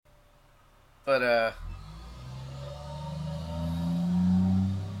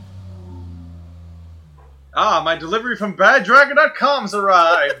But, my delivery from BadDragon.com's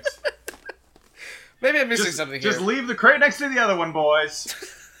arrived. maybe I'm missing something here. Just leave the crate next to the other one, boys.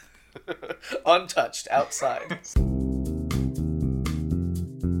 Untouched, outside.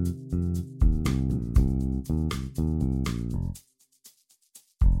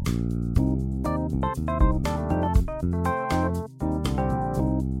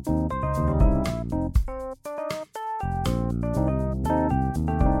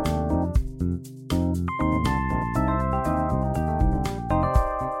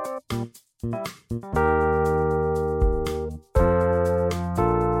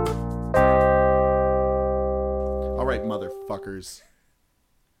 Motherfuckers.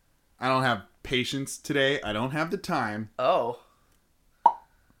 I don't have patience today. I don't have the time. Oh.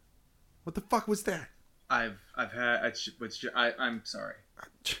 What the fuck was that? I'm sorry.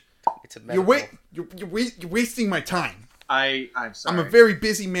 It's a medical. You're wasting my time. I'm sorry. I'm a very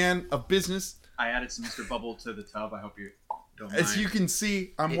busy man of business. I added some Mr. Bubble to the tub. I hope you don't mind. As you can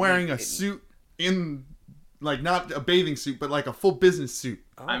see, I'm wearing a suit in, like, not a bathing suit, but like a full business suit.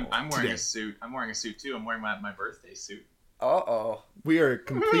 Oh. I'm wearing today. a suit. I'm wearing a suit too. I'm wearing my birthday suit. Uh-oh. We are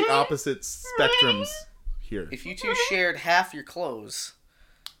complete opposite spectrums here. If you two shared half your clothes,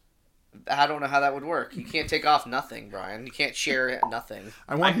 I don't know how that would work. You can't take off nothing, Brian. You can't share nothing.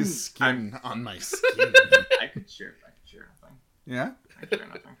 I want his skin on my skin. I could share nothing. Yeah? I could share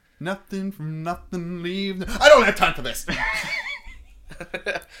nothing. Nothing from nothing, leave. I don't have time for this.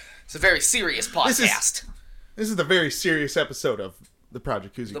 It's a very serious podcast. This is the very serious episode of the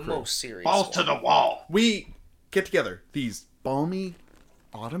Project Koozie The Crew. most serious Balls one. to the wall. We get together these balmy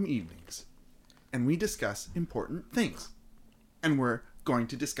autumn evenings, and we discuss important things. And we're going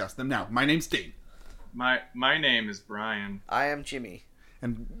to discuss them now. My name's Dave. My name is Brian. I am Jimmy.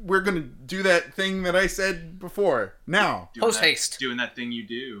 And we're going to do that thing that I said before. Now. Post-haste. Doing that thing you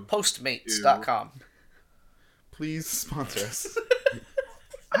do. Postmates.com. Please sponsor us.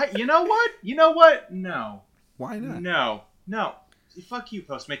 You know what? No. Why not? No. Fuck you,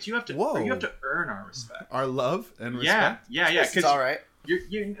 Postmates. You have to. Whoa. You have to earn our respect. Our love and respect. Yeah. It's all right.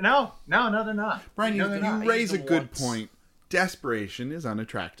 No, they're not. Brian, No, they're not. you raise a good once. point. Desperation is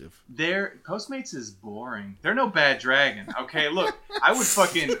unattractive. Postmates is boring. They're no Bad Dragon. Okay, look, I would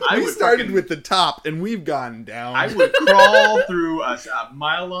We started with the top, and we've gone down. I would crawl through a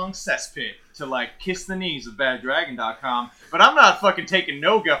mile-long cesspit to, like, kiss the knees of BadDragon.com, but I'm not fucking taking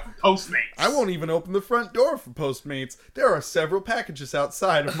no guff from Postmates. I won't even open the front door for Postmates. There are several packages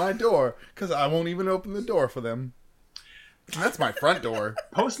outside of my door, because I won't even open the door for them. And that's my front door.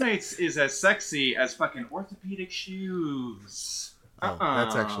 Postmates is as sexy as fucking orthopedic shoes. Oh,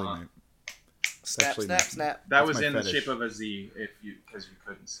 that's actually my... Snap. That That's was my in fetish. the shape of a Z, because you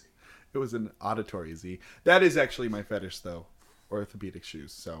couldn't see. It was an auditory Z. That is actually my fetish, though. Orthopedic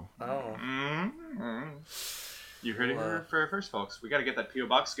shoes, so... Oh. Mm-hmm. You heard it here first, folks. We got to get that P.O.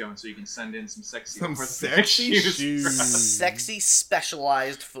 box going so you can send in some sexy shoes. Sexy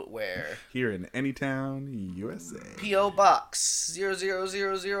specialized footwear. Here in Anytown, USA. P.O. Box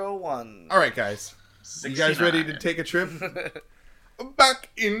 00001. All right, guys. 69. You guys ready to take a trip back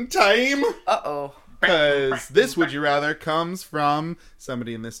in time? Uh-oh. Because this Would You Rather comes from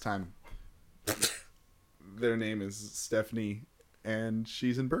somebody in this time. Their name is Stephanie, and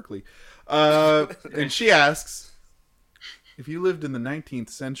she's in Berkeley. And she asks, if you lived in the 19th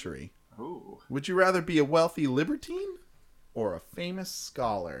century, Ooh. would you rather be a wealthy libertine or a famous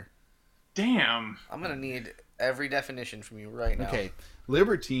scholar? Damn. I'm going to need every definition from you right now. Okay,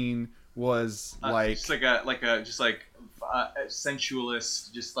 libertine was like... just like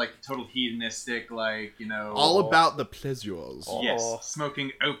sensualist, just like total hedonistic, like, you know... all about the pleasures. Oh. Yes,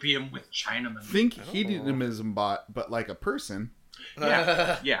 smoking opium with Chinamen. Think hedonism but like a person.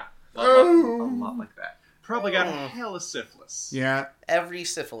 Yeah. A lot like that. Probably got hella syphilis. Yeah, Every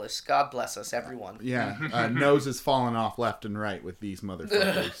syphilis. God bless us, everyone. yeah. Noses falling off left and right with these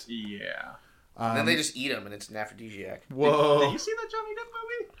motherfuckers. Yeah. And then they just eat them, and it's an aphrodisiac. Whoa. Did you see that Johnny Depp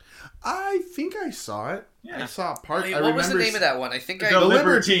movie? I think I saw it. Yeah. I saw part. Wait, I what was the remember name of that one? I think I... The The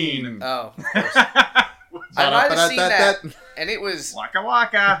Libertine. Libertine. Oh. of course. I might have seen that, and it was... Waka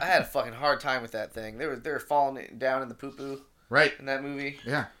waka. I had a fucking hard time with that thing. They were falling down in the poo-poo Right. in that movie.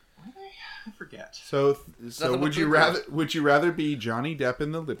 Yeah. I forget. So Nothing would but you poo-poo. rather be Johnny Depp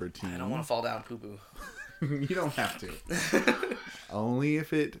in The Libertine? I don't want to fall down poo-poo. You don't have to. Only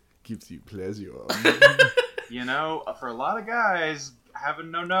if it gives you pleasure. You know, for a lot of guys,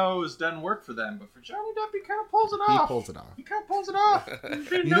 having no nose doesn't work for them, but for Johnny Depp, he kind of pulls it He off. pulls it off. He kind of pulls it off.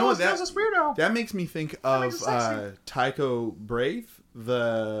 You know what That's a weirdo. That makes me think of makes it sexy. Tycho Brahe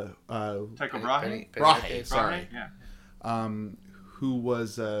the Tycho Brahe? Brahe, sorry. Yeah. Who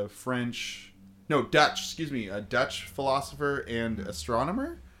was a Dutch philosopher and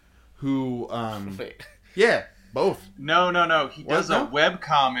astronomer who Wait. yeah, both. No. He What? does No? a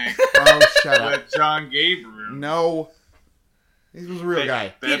webcomic Oh, shut up. with John Gabriel. No. He was a real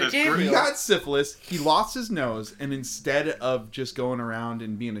guy. Peter Gabriel. He got syphilis, he lost his nose, and instead of just going around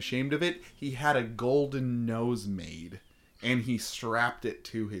and being ashamed of it, he had a golden nose made, and he strapped it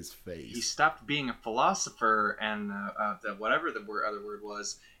to his face. He stopped being a philosopher and whatever the other word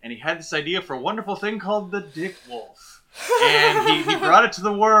was, and he had this idea for a wonderful thing called the Dick Wolf. And he brought it to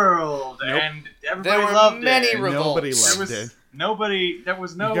the world, Nope. and everybody There were loved many it. Nobody revolts. loved it. There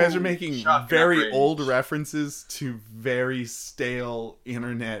was no. You guys are making shock and very outrage. old references to very stale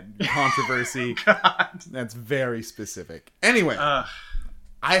internet controversy. God. That's very specific. Anyway,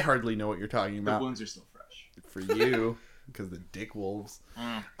 I hardly know what you're talking The about. wounds are still fresh. For you, because the dick wolves.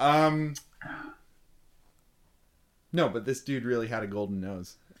 Mm. No, but this dude really had a golden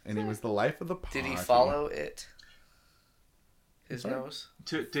nose, and he was the life of the party. Did he follow it? His Sorry? nose?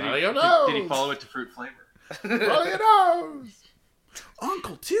 Did Follow he your nose. did he follow it to fruit flavor? Follow your nose.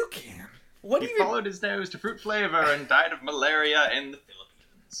 Uncle Toucan. What He do you followed his nose to fruit flavor and died of malaria in the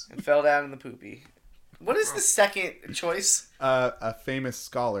Philippines. and fell down in the poopy. What is the second choice? A famous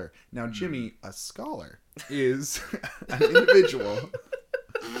scholar. Now, Jimmy, a scholar is an individual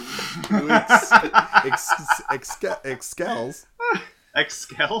who excels.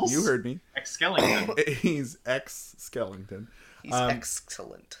 Excels? You heard me. Excellington. He's ex-Skellington. He's Um,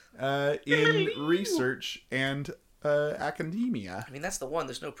 excellent. In research and academia. I mean, that's the one.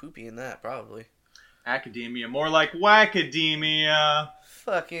 There's no poopy in that, probably. Academia. More like wackademia.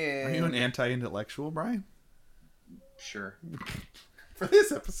 Fucking. Are you an anti-intellectual, Brian? Sure. For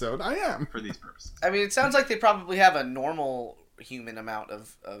this episode, I am. For these purposes. I mean, it sounds like they probably have a normal human amount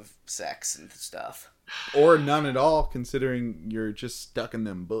of sex and stuff. Or none at all, considering you're just stuck in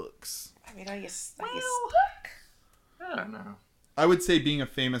them books. I mean, are you stuck? I don't know. I would say being a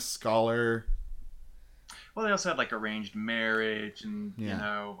famous scholar. Well, they also had like arranged marriage and Yeah. you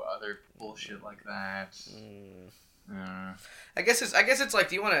know other bullshit like that. I guess it's like,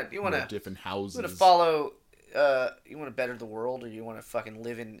 do you want to Different houses. follow? You want to better the world, or you want to fucking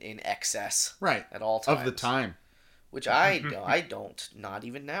live in excess Right. at all times Of the time. Which I don't. Not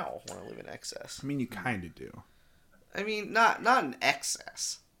even now want to live in excess. I mean, you kind of do. I mean, not in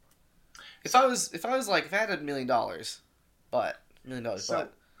excess. If I had $1 million, but $1 million,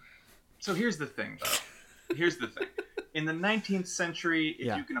 So here's the thing, though. Here's the thing. In the 19th century, if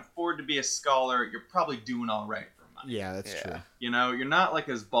Yeah. you can afford to be a scholar, you're probably doing all right for money. Yeah, that's Yeah. true. You know, you're not like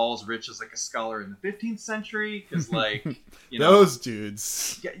as balls rich as like a scholar in the 15th century, because like, you know, Those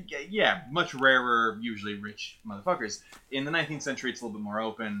dudes. yeah, much rarer, usually rich motherfuckers. In the 19th century, it's a little bit more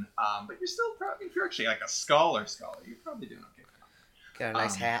open, but you're still probably, if you're actually like a scholar, you're probably doing okay. got a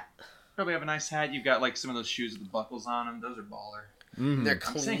nice hat. Probably have a nice hat. You've got like some of those shoes with the buckles on them. Those are baller. Mhm. They're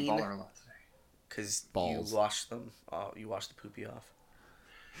I'm saying clean baller a lot today. because you Balls. wash them. You wash the poopy off.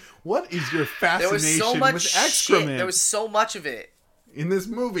 What is your There was fascination so much with shit. excrement There was so much of it. in this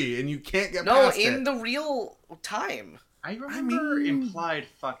movie, and you can't get No, past in it? the real time. I remember mean- implied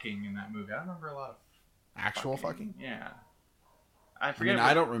fucking in that movie. I remember a lot of Actual fucking? Yeah. I I forget. mean,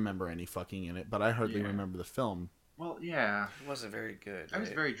 I don't remember any fucking in it, but I hardly Yeah. remember the film. Well, yeah. It wasn't very good. I was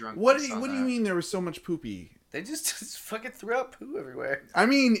right? very drunk. What when I do saw you that. mean there was so much poopy? They just fucking threw out poo everywhere. I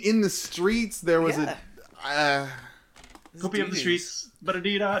mean, in the streets, there was Yeah. Poopy of the Dudes. streets, but a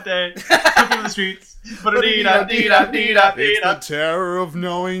dee da day. Poopy of the streets, but a dee da dee da dee da dee It's the da. terror of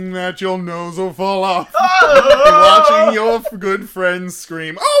knowing that your nose will fall off. Oh! Watching your good friends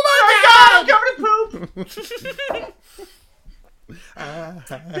scream, "Oh I'm covered in poop. my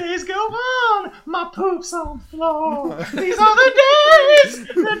god!" Days go on, my poop's on the floor. These are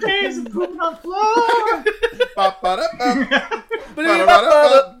the days of pooping on the floor. Ba-ba-da-bum.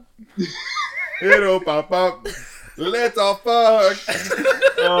 Ba-da-ba-da-bum. It'll pop up. Let's all fuck.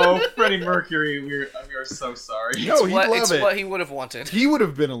 Oh, Freddie Mercury, we are so sorry. No, he'd love It's it. what he would have wanted. He would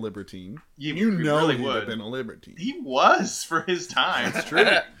have been a libertine. You know really he'd would. have been a libertine. He was for his time. That's true.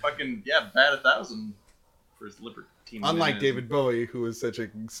 Fucking bat 1,000 for his libertine. Unlike David Bowie, who was such a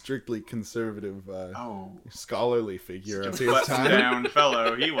strictly conservative, scholarly figure of his button time. down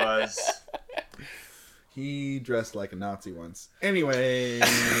fellow, he was. He dressed like a Nazi once. Anyway.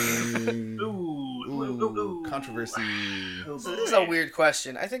 Ooh, Controversy. So this is a weird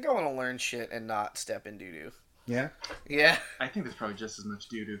question. I think I want to learn shit and not step in doo-doo. Yeah? Yeah. I think there's probably just as much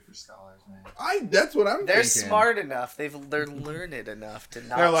doo-doo for scholars, man. That's what I'm They're thinking. smart enough. They're learned enough to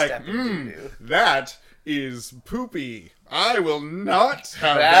not They're like, step in doo-doo. that is poopy. I will not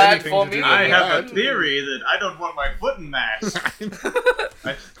have Bad anything for to me. do with I have a that. theory that I don't want my foot in that.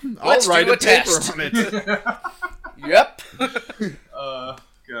 I'll Let's write do a a paper test. on it. Yep.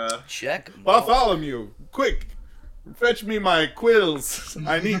 God. Check. Bartholomew, quick, fetch me my quills.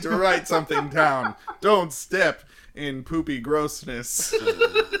 I need to write something down. Don't step in poopy grossness.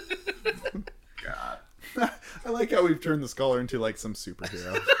 God. I like how we've turned the scholar into like some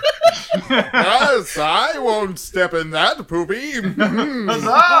superhero. Yes, I won't step in that poopy.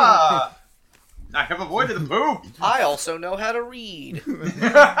 Huzzah! I have avoided the poop. I also know how to read.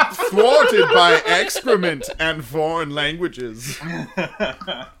 Thwarted by excrement and foreign languages.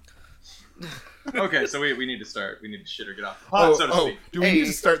 Okay, so we need to start. We need to shit or get off the pot, so to speak. Do we Hey. need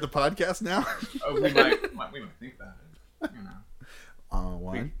to start the podcast now? Oh, we might think about it. You know.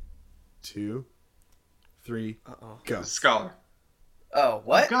 1, 2, 3, Uh-oh. go. Scholar. Oh,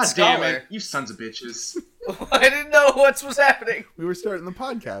 what? God Scholar? damn it. You sons of bitches. I didn't know what was happening. We were starting the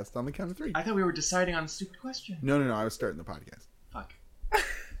podcast on the count of 3. I thought we were deciding on a stupid question. No, I was starting the podcast. Fuck.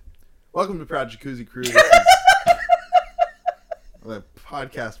 Welcome to Proud Jacuzzi Crew. This is the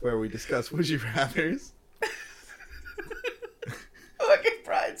podcast where we discuss Would You Rathers. Fucking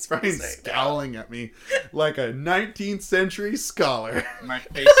Brian's Brian's scowling at me like a 19th century scholar. My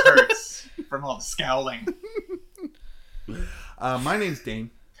face hurts from all the scowling. My name's Dane.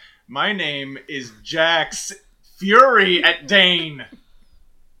 My name is Jax Fury at Dane.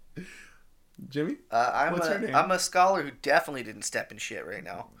 Jimmy? I'm What's your name? a scholar who definitely didn't step in shit right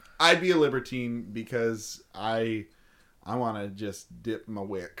now. I'd be a libertine because I want to just dip my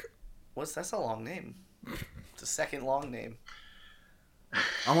wick. That's a long name. It's a second long name.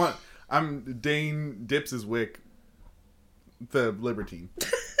 I'm Dane dips his wick, the libertine.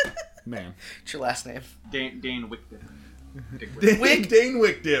 Man. What's your last name? Dane Wick Dip. Dick Whip. Dane, Wick- Dane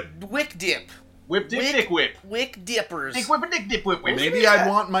wick dip. Wick Dip. Whip Dick Wick- Dick Whip. Wick Dippers. Dick Whip a Dick Dip Whip Whip. Maybe I'd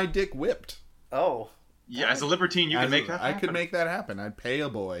want my dick whipped. Oh. Yeah, as a libertine, you can make that I happen. could make that happen. I'd pay a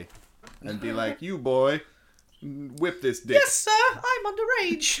boy and be like, you boy, whip this dick. Yes, sir. I'm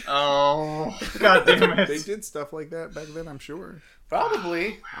underage. Oh, god damn They it. did stuff like that back then, I'm sure.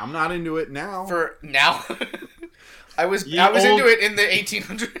 Probably. I'm not into it now. For now. I was Ye into old- it in the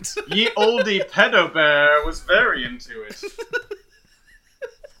 1800s. Ye oldie pedo bear was very into it.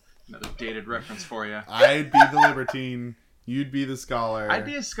 Another dated reference for you. I'd be the libertine. You'd be the scholar. I'd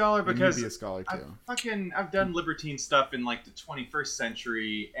be a scholar and because you'd be a scholar too. I've done libertine stuff in like the 21st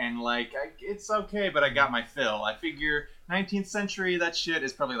century, and like it's okay, but I got my fill. I figure 19th century, that shit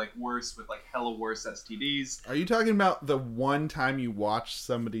is probably like worse with like hella worse STDs. Are you talking about the one time you watched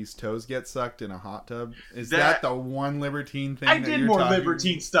somebody's toes get sucked in a hot tub? Is that, That- the one libertine thing? I that did you're more talking-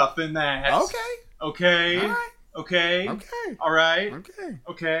 libertine stuff than that. Okay. Okay. All right. Okay. Okay. All right. Okay.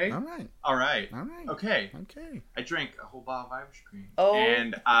 Okay. All right. All right. All right. Okay. Okay. I drank a whole bottle of Irish cream. Oh.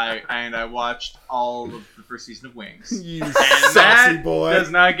 And I watched all of the first season of Wings. You And saucy that boy. does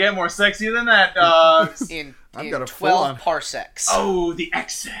not get more sexy than that, dogs. In I've in got a 12 full-on- parsecs. Oh, the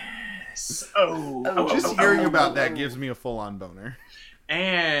excess. Oh. Just hearing about that gives me a full-on boner.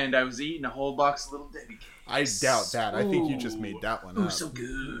 And I was eating a whole box of Little Debbie cakes. I doubt that. I think you just made that one Oh, up. so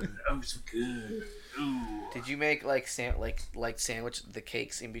good. Oh, so good. Ooh. Did you make like sandwich the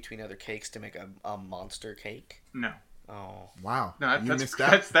cakes in between other cakes to make a monster cake? No. Oh. Wow. No, you that's, missed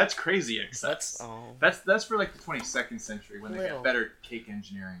that. that's crazy excess. That's for like the 22nd century when they Little. get better cake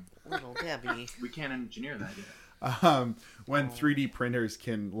engineering. Little Debbie. We can't engineer that yet. When 3D printers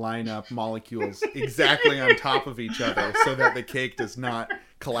can line up molecules exactly on top of each other so that the cake does not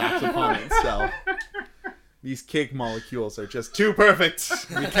collapse upon itself. These cake molecules are just too perfect.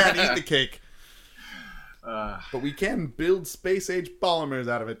 We can't eat the cake, but we can build space-age polymers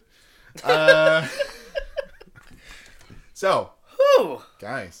out of it. So, Whew.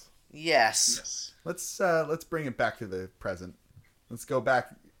 guys, Yes. Yes. let's bring it back to the present. Let's go back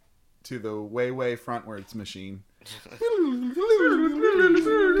to the way frontwards machine.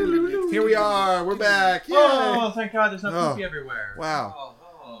 Here we are. We're back. Yay! Oh, thank God there's no Oh. poopy everywhere. Wow.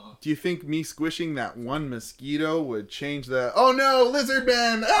 Oh. Do you think me squishing that one mosquito would change the... Oh no, lizard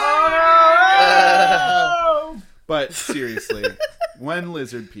man! Ah! Oh! But seriously, when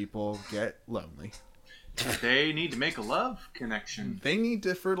lizard people get lonely, They need to make a love connection. they need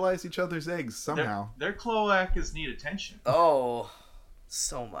to fertilize each other's eggs somehow. Their cloacas need attention. Oh,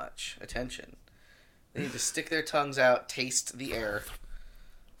 so much attention. They need to stick their tongues out, taste the air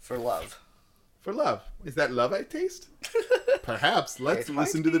for love. For love. Is that love I taste? Perhaps. Let's It might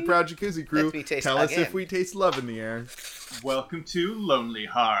listen to the be. Proud Jacuzzi Crew. Let me taste Tell us again. if we taste love in the air. Welcome to Lonely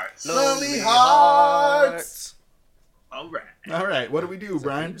Hearts. Lonely Hearts. All right. All right, what do we do,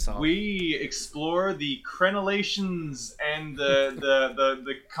 Brian? We explore the crenellations and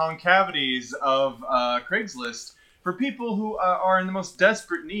the concavities of Craigslist for people who are in the most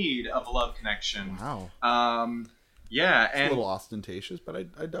desperate need of a love connection. Wow. Yeah, It's a and little ostentatious, but I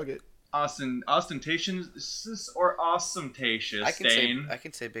dug it. ostentatious or ostentatious, Dane. I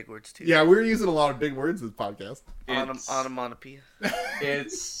can say big words too. Yeah, we're using a lot of big words this podcast. Onomatopoeia.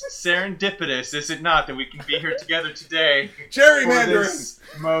 It's serendipitous, is it not, that we can be here together today for Gerrymandering! this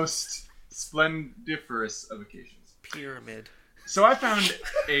most splendiferous of occasions. Pyramid. So I found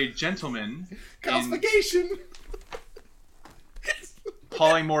a gentleman in Calcification!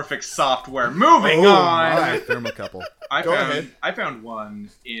 polymorphic software. Moving Oh, on. my thermocouple. I Go found ahead. I found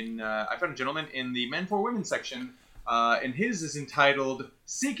a gentleman in the Men for Women section, and his is entitled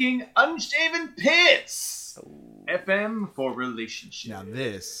 "Seeking Unshaven Pits." FM for relationship. Now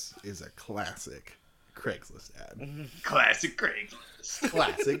this is a classic Craigslist ad. Classic Craigslist.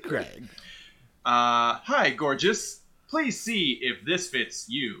 Classic Craig. Hi, gorgeous. Please see if this fits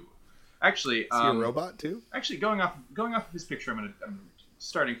you. Actually, Is he a robot too? Actually, going off of his picture, I'm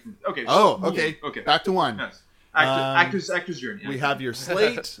starting from. Okay. Oh, okay. Okay. Back to one. Yes. Actor's journey. We have your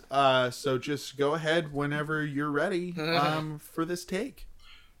slate, so just go ahead whenever you're ready for this take.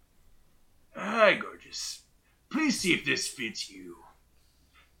 Hi, gorgeous. Please see if this fits you.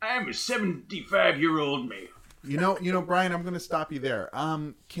 I'm a 75-year-old male. You know, Brian, I'm going to stop you there.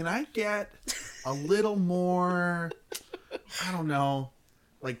 Can I get a little more, I don't know,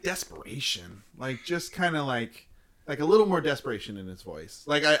 like desperation? Like just kind of like a little more desperation in his voice.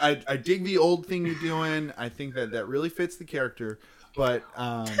 Like I dig the old thing you're doing. I think that really fits the character. But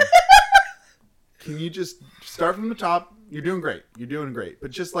can you just start from the top? You're doing great. You're doing great.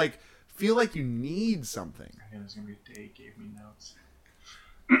 But just like feel like you need something. I think it was going to be Dave gave me notes.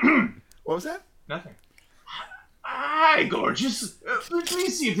 What was that? Nothing. Hi, gorgeous.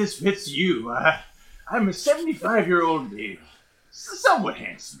 Please see if this fits you. I'm a 75-year-old male. Somewhat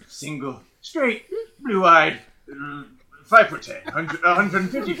handsome, single, straight, blue-eyed, 5'10",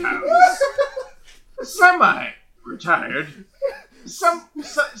 150 pounds. Semi-retired,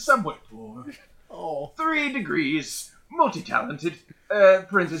 somewhat poor. Oh. 3 degrees, multi-talented, Did you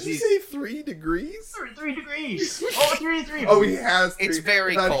parentheses. say 3 degrees? 3 degrees. Oh, three. Oh, he has. It's three.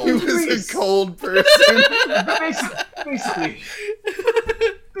 very I thought cold. He was a cold person.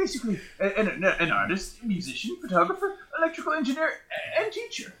 Basically, an artist, musician, photographer, electrical engineer, and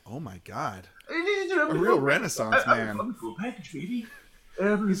teacher. Oh my God! A A real Renaissance man. I'm a full package, baby.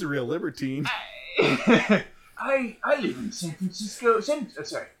 He's a real libertine. I live in San Francisco.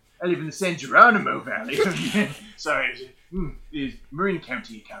 I live in the San Geronimo Valley. It's Marin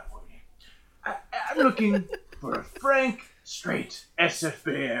County, California. I'm looking for a frank, straight SF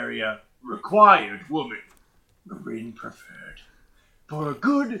Bay Area required woman, Marin preferred, for a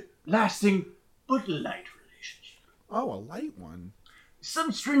good, lasting, but light relationship. Oh, a light one.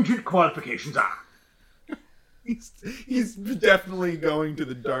 Some stringent qualifications are: He's definitely going to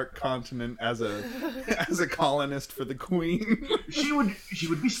the Dark Continent as a colonist for the Queen. she would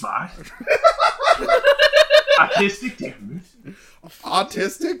be smart, artistic temperament.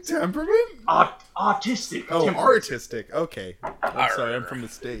 Autistic temperament? Artistic Oh, temperament. artistic. Okay. I'm sorry, I'm from the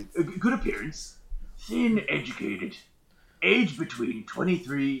States. Good appearance, thin, educated, age between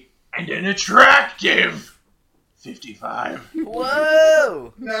 23 and an attractive 55.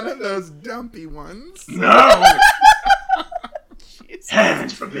 Whoa! None of those dumpy ones. No!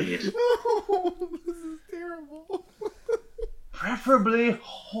 Heavens forbid. Oh, this is terrible. Preferably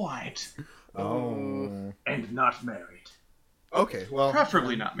white Oh. and not married. Okay, well.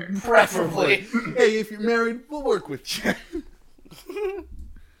 Preferably not married. Preferably. Hey, if you're married, we'll work with you.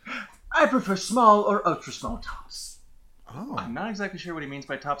 I prefer small or ultra small tops. Oh. I'm not exactly sure what he means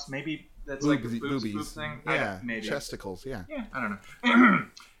by tops. Maybe that's Boobies, like a boob boobies. thing. Yeah, maybe. chesticles, yeah. Yeah, I don't know.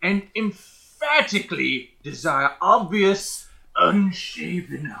 And emphatically desire obvious,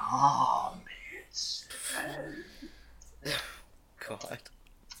 unshaven armpits. God.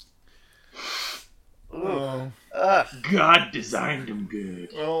 Oh. God designed them good.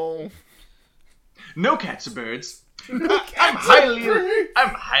 Oh. No cats or birds. I'm I'm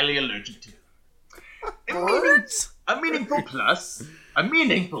highly allergic to them. Birds? A meaningful plus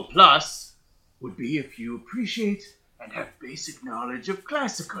would be if you appreciate and have basic knowledge of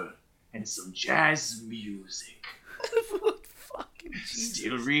classical and some jazz music. Fucking Jesus.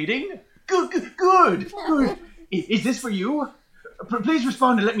 Still reading? Good. Is this for you? Please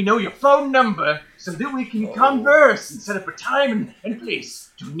respond and let me know your phone number so that we can converse and set up a time and place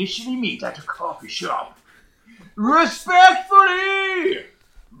to initially meet at a coffee shop. Respectfully,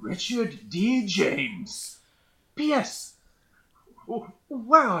 Richard D. James. P.S.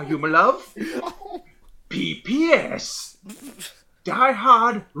 Where are you, my love? P.P.S.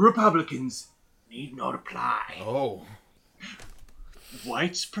 Die-hard Republicans need not apply. Oh.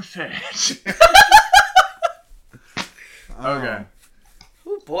 Whites preferred. Okay.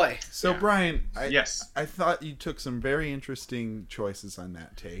 Oh boy. So, Brian, Yes. I thought you took some very interesting choices on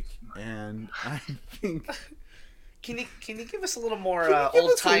that take, and I think Can you give us a little more Can you give us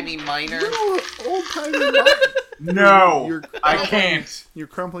old timey a minor? old-timey No, You're I crumpling- can't. You're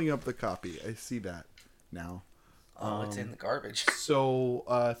crumpling up the copy. I see that now. Oh, it's in the garbage. So,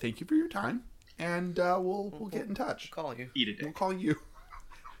 thank you for your time, and we'll get in touch. Call you. Eat a dick. We'll call you.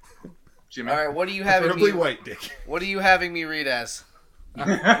 Jimmy. All right. What are you having Preferably me? white dick. What are you having me read as?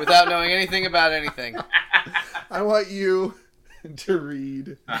 Without knowing anything about anything. I want you to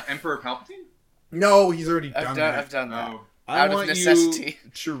read. Emperor Palpatine? No, he's already done that. I've done that. Oh. I Out of want necessity.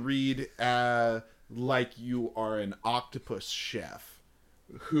 you to read like you are an octopus chef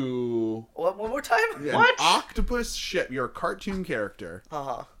who. What? One more time? An What? octopus chef. You're a cartoon character.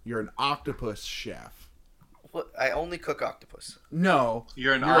 Uh-huh. You're an octopus chef. What? I only cook octopus. No,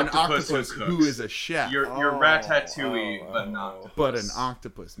 You're an octopus octopus who cooks. is a chef, You're Oh, Ratatouille, but not. but an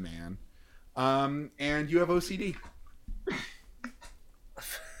octopus man. And you have OCD.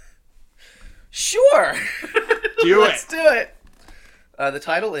 Sure. Do Let's do it. The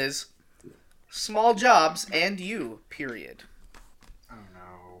title is Small Jobs and You, period. Oh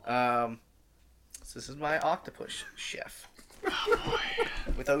no. So this is my octopus chef.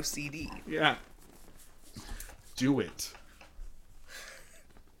 With OCD. Yeah. Do it.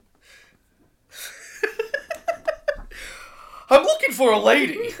 I'm looking for a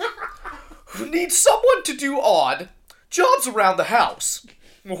lady who needs someone to do odd jobs around the house.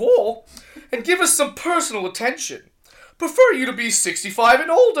 Oh, and give us some personal attention. Prefer you to be 65 and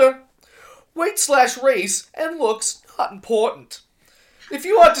older. Weight/race and looks not important. If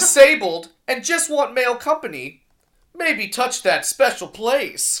you are disabled and just want male company, maybe touch that special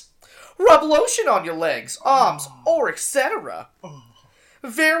place. Rub lotion on your legs, arms, or etc.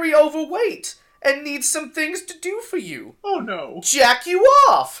 Very overweight and needs some things to do for you. Oh no. Jack you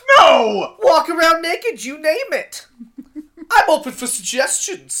off. No! Walk around naked, you name it. I'm open for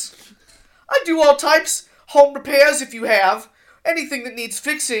suggestions. I do all types, home repairs if you have, anything that needs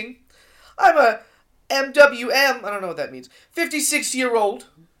fixing. I'm a MWM, I don't know what that means, 56-year-old.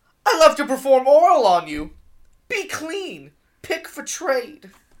 I love to perform oral on you. Be clean. Pick for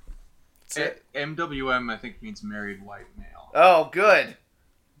trade. That's it. MWM, I think, means married white male. Oh, good.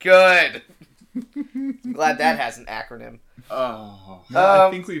 Good. I'm glad that has an acronym. Oh. I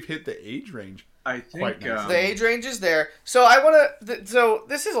think we've hit the age range. I Quite think. nice. The age range is there. So I want to. So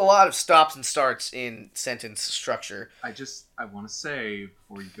this is a lot of stops and starts in sentence structure. I want to say,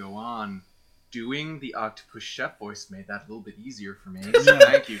 before you go on, doing the octopus chef voice made that a little bit easier for me. So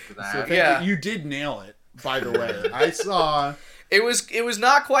thank you for So that. thank Yeah. you did nail it, by the way. I saw. It was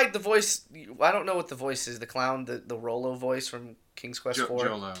not quite the voice. I don't know what the voice is. The clown, the Rolo voice from King's Quest IV.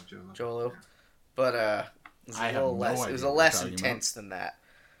 Jolo. But it was I a have little no less. It idea was what a you're less talking intense than that.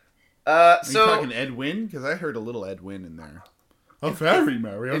 Are you So talking Ed Wynn? Because I heard a little Ed Wynn in there. A very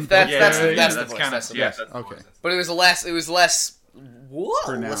merry. if that's- Yeah, the that's voice, kind that's of the yeah. voice. That's the Okay. voice. but it was less. It was less. Whoa, less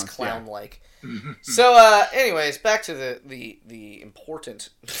Pronounced, clown like. So, anyways, back to the important,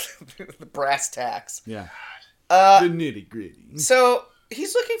 the brass tacks. Yeah. Uh, The nitty gritty. So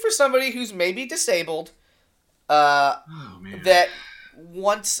he's looking for somebody who's maybe disabled, Oh man. that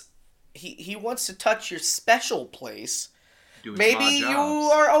wants he wants to touch your special place. Doing Maybe some odd you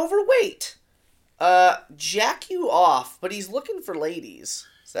jobs. are overweight. Jack you off, but he's looking for ladies.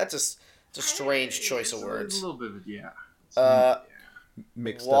 So that's it's a strange choice of It's words. A little bit of yeah.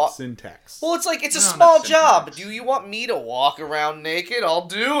 Mixed Wa- up syntax. Well, it's like it's a No, small not job. syntax. Do you want me to walk around naked? I'll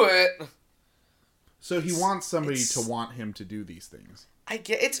do it. So he wants somebody it's- to want him to do these things. I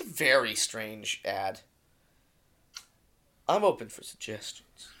get it's a very strange ad. I'm open for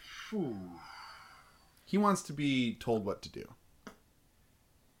suggestions. Phew. He wants to be told what to do.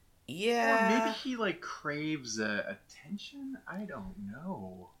 Yeah. Or maybe he like craves attention. I don't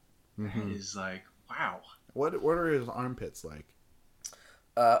know. That is like wow. What are his armpits like?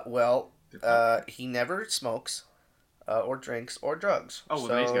 Well, he never smokes, or drinks, or drugs. Oh well,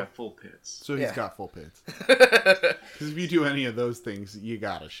 then he's got full pits. So he's Yeah. got full pits. Because if you do any of those things, you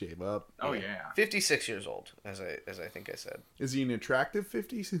gotta shave up. Oh yeah. 56 years old, as I think I said. Is he an attractive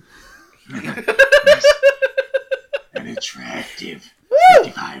 50s? An attractive Woo!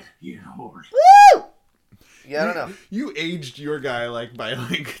 55-year-old. Woo! Yeah, I don't know. You aged your guy like by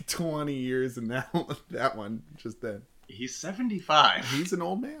like 20 years, and that one just then. He's 75. He's an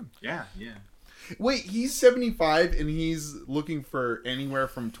old man. Yeah, yeah. Wait, he's 75 and he's looking for anywhere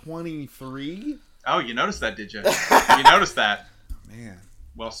from 23? Oh, you noticed that, did you? You noticed that. Man,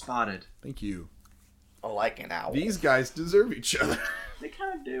 Well spotted. thank you. Like an owl. These guys deserve each other. They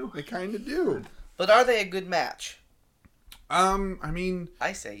kind of do. They kind of do. But are they a good match? I mean,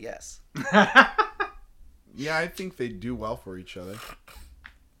 I say yes. yeah, I think they do well for each other.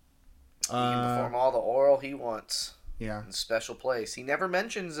 He can perform all the oral he wants Yeah. in a special place. He never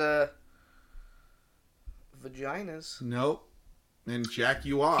mentions vaginas. Nope. And jack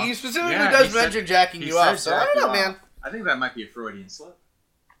you off. He specifically Yeah, does he said- mention jacking he you said off, so I jack don't you know, off. man. I think that might be a Freudian slip.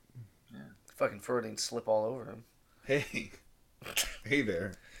 Fucking Freudian slip all over him. Hey. Hey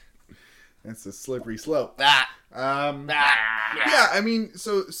there. That's a slippery slope. Ah, Yeah, I mean,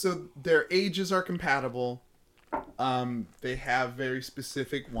 so their ages are compatible. They have very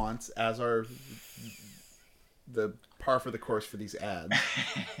specific wants, as are the par for the course for these ads.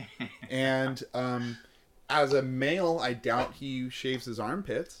 And as a male, I doubt he shaves his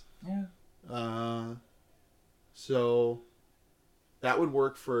armpits. Yeah. So that would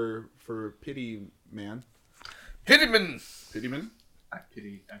work for Pity Man. Pittyman. Pityman? I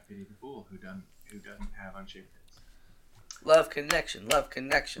pity the fool who doesn't have unshaved heads. Love connection. Love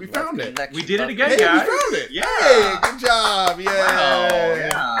connection. We love found it. connection, We did it love again, Hey, connection. we guys. found it! Yeah. Hey, good job! Yay! Wow.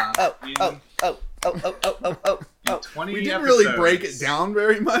 Yeah. Oh, In- oh. in 20 We didn't really episodes. break it down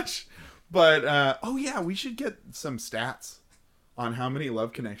very much, but oh yeah, we should get some stats on how many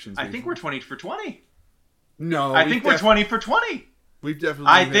love connections. I think we're 20 for 20. no. I think we're 20 for 20. We've definitely.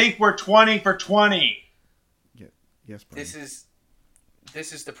 I think we're 20 for 20. Yes, buddy.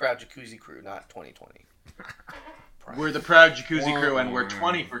 This is the Proud Jacuzzi crew, not 2020. We're the Proud Jacuzzi crew, and we're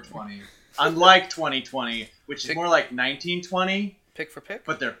 20 for 20. Unlike 2020, which is more like 1920, Pick for pick.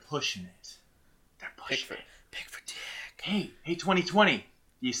 but they're pushing it. They're pushing it. Pick for dick. Hey, 2020.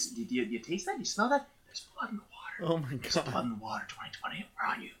 You taste that? You smell that? There's blood in the water. Oh my There's blood god! in the water, 2020. We're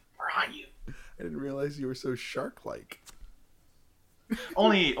on you. We're on you. I didn't realize you were so shark-like.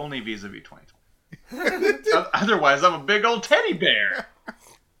 Only vis-a-vis 2020. Otherwise, I'm a big old teddy bear.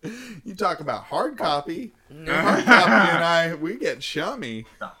 You talk about hard copy. Hard copy and we get chummy.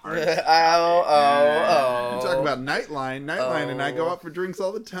 The hard- Oh. You talk about Nightline. Nightline and I go out for drinks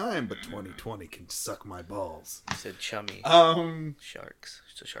all the time, but 2020 can suck my balls. You said chummy. Sharks.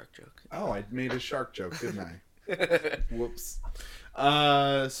 It's a shark joke. Oh, I made a shark joke, didn't I? Whoops.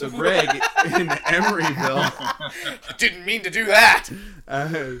 So Greg in Emeryville, Didn't mean to do that.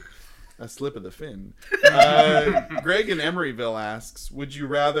 a slip of the fin. Greg in Emeryville asks, would you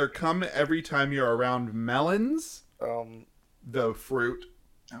rather come every time you're around melons, the fruit,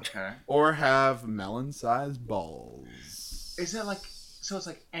 Okay. or have melon-sized balls? Is that like, so it's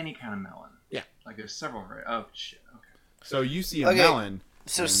like any kind of melon? Yeah. Like there's several, right? Oh, shit. Okay. So you see a Okay. melon.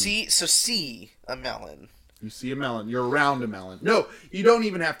 So see a melon. You see a melon. You're around a melon. No, you don't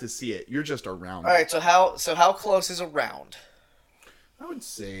even have to see it. You're just around All it. right. So how close is around? I would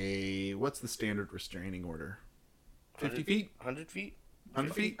say, what's the standard restraining order? 50 feet? 100 feet?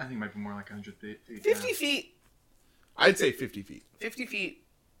 100 feet? I think it might be more like 100 feet. 50 yeah. feet. I'd say 50 feet. 50 feet.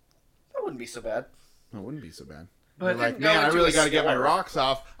 That wouldn't be so bad. That wouldn't be so bad. But You're like, go man, I into really a got to get my store. rocks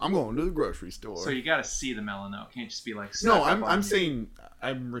off. I'm going to the grocery store. So you gotta see the melon though. It can't just be like. No, stuck up on I'm you. saying,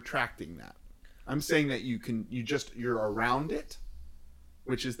 I'm retracting that. I'm saying that you're around it,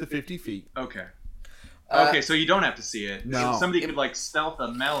 which is the 50 feet. Okay. Uh, Okay, so you don't have to see it. No. Somebody could like stealth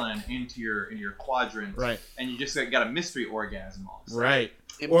a melon into your quadrant, Right. And you just got a mystery orgasm all of a sudden. Right.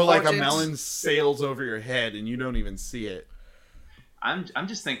 Or like a Important- melon sails over your head and you don't even see it. I'm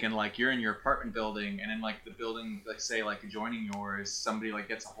just thinking like you're in your apartment building, and in like the building, like say like adjoining yours, somebody like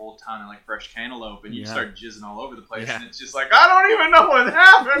gets a whole ton of like fresh cantaloupe, and you Yeah. start jizzing all over the place, Yeah. and it's just like I don't even know what's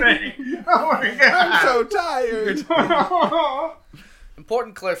happening. Oh my god! I'm so tired.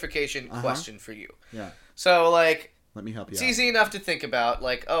 Important clarification Uh-huh. question for you. Yeah. So like Let me help you it's out. easy enough to think about.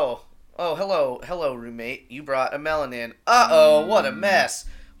 Like hello roommate. You brought a melon in. Uh-oh, what a mess.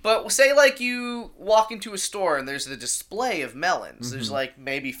 But say like you walk into a store and there's the display of melons. Mm-hmm. There's like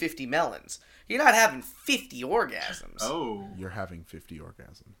maybe 50 melons. You're not having 50 orgasms. Oh, You're having 50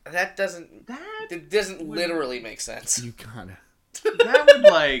 orgasms. That doesn't literally make sense. You gotta. that would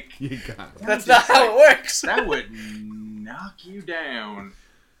like You gotta. That's not how it works. that would knock you down.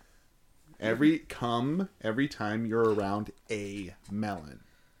 Every time you're around a melon.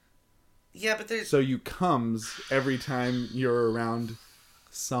 Yeah, but there's So you comes every time you're around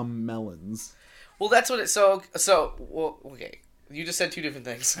some melons. well, that's what it. Well, okay. You just said two different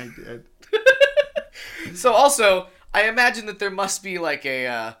things. I did. So also, I imagine that there must be like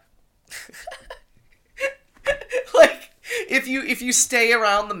a like if you stay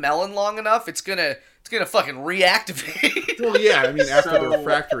around the melon long enough, it's gonna fucking reactivate. Well, yeah, I mean, after the So-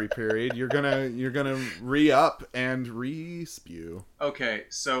 refractory period, you're gonna re-up and re-spew Okay,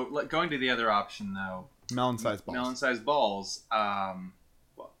 so going to the other option though. melon-sized balls. Melon-sized balls.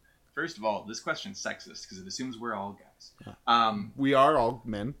 Well, first of all, this question's sexist because it assumes we're all guys. We are all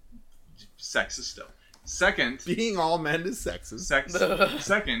men. Sexist still. Second, Being all men is sexist.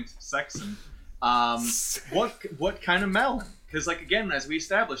 Sexton. What kind of melon? Because, like, again, as we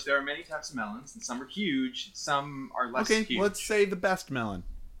established, there are many types of melons, and some are huge, some are less Okay, huge. let's say the best melon.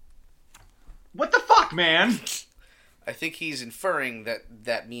 What the fuck, man? I think he's inferring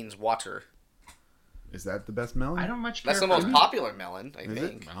that means water. Is that the best melon? I don't much care. That's the for most that. popular melon, I Is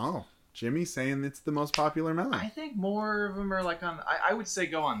think. it? Oh, Jimmy's saying it's the most popular melon. I think more of them are like on. I would say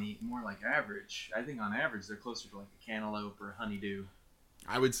go on the more like average. I think on average they're closer to like a cantaloupe or a honeydew.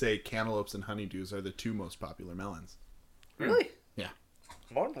 I would say cantaloupes and honeydews are the two most popular melons. Really? Yeah.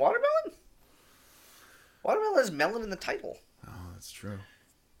 Watermelon? Watermelon has melon in the title. Oh, that's true.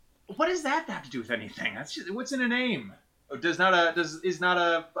 What does that have to do with anything? That's just what's in a name. Oh, is not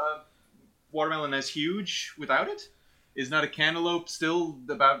a watermelon as huge without it? Is not a cantaloupe still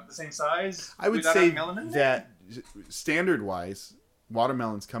about the same size? I would without say having melon in there? that standard-wise,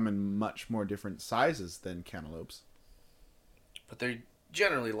 watermelons come in much more different sizes than cantaloupes. But they're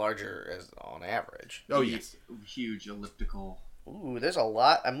generally larger as on average. Oh, yes. Huge elliptical. Ooh, there's a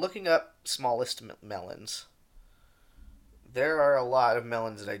lot. I'm looking up smallest melons. There are a lot of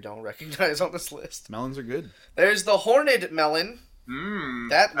melons that I don't recognize on this list. Melons are good. There's the horned melon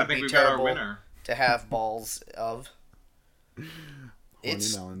That would I think be we've terrible. got our winner. to have balls of. Horny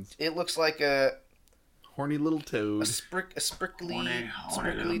melons. It looks like a Horny little toad. sprickly Horny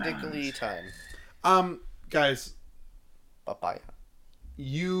sprickly little dickly melons. time. Guys, Papaya.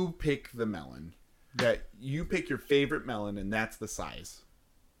 you pick the melon. You pick your favorite melon, and that's the size.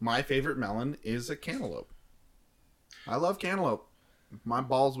 My favorite melon is a cantaloupe. I love cantaloupe. My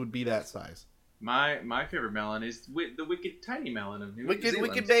balls would be that size. My favorite melon is the wicked tiny melon of New Zealand.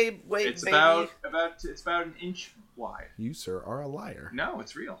 Wicked babe. Wait, It's baby. it's about an inch wide. You, sir, are a liar. No,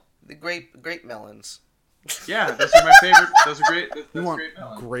 it's real. The grape melons. Yeah, those are my favorite. Those are great. That's You want great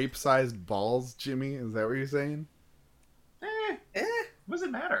melon. grape-sized balls, Jimmy? Is that what you're saying? Eh. What does it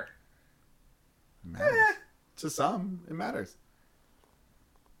matter? It matters. To some, it matters.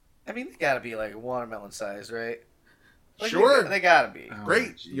 I mean, they gotta be like watermelon size, right? Like, Sure. They gotta be. Oh,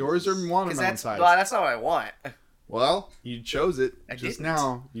 Great. Jesus. Yours are 'Cause watermelon that's size. well, that's not what I want. Well, you chose it I just didn't.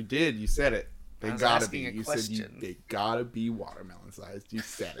 now. You did. You said it. They I was gotta asking be. a You question. said they gotta be watermelon sized. You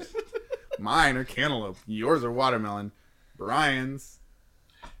said it. Mine are cantaloupe. Yours are watermelon. Brian's.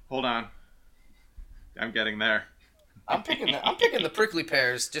 Hold on. I'm getting there. I'm picking the prickly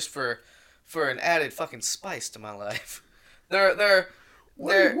pears just for an added fucking spice to my life. They're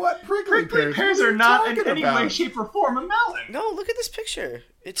What prickly Prickly pears? pears What are not in talking any about? way, shape, or form a melon. no. Look at this picture.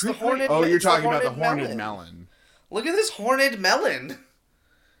 It's the Prickly- horned. Oh, you're it's talking about the horned melon. Look at this horned melon.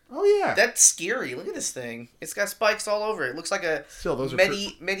 Oh yeah. That's scary. Look at this thing. It's got spikes all over it. It looks like a Still, those are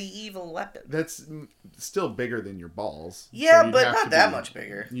medieval weapon. that's still bigger than your balls. Yeah, So you'd but have not to that be- much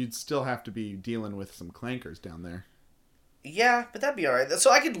bigger. You'd still have to be dealing with some clankers down there. Yeah, but that'd be all right. So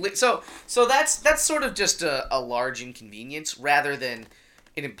I could. So that's sort of just a large inconvenience rather than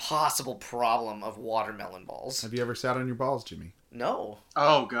an impossible problem of watermelon balls. Have you ever sat on your balls, Jimmy? No,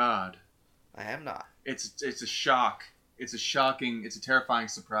 Oh God, I have not. it's a shock. It's a terrifying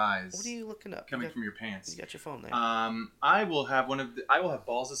surprise. What are you looking up? coming you from your pants? got your phone there. I will have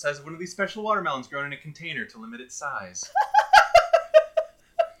balls the size of one of these special watermelons grown in a container to limit its size.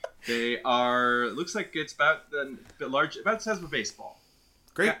 They are. Looks like it's about the size of a baseball.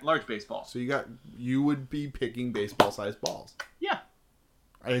 Great. Yeah, large baseball. So you would be picking baseball-sized balls. Yeah.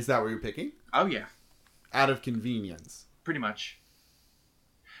 Is that what you're picking? Oh yeah. Out of convenience. Pretty much.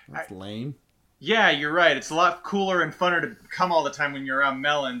 That's lame. Yeah, you're right. It's a lot cooler and funner to come all the time when you're around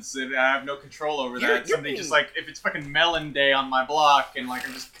melons. And I have no control over You're- that. you're Somebody being- just like, if it's fucking melon day on my block and like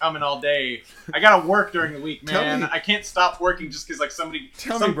I'm just coming all day, I gotta work during the week, Tell man. me- I can't stop working just because like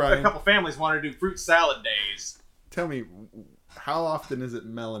Tell me, Brian. a couple families want to do fruit salad days. Tell me, how often is it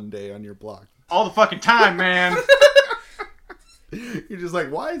melon day on your block? All the fucking time, man. You're just like,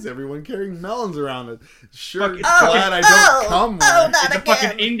 why is everyone carrying melons around it? Sure, Fuck, it's it's glad I don't come one. It's a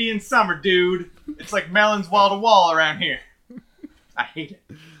fucking Indian summer, dude. It's like melons wall to wall around here. I hate it.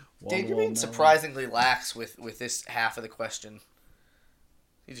 Dude, you're Wall-to-wall being melon. surprisingly lax with this half of the question.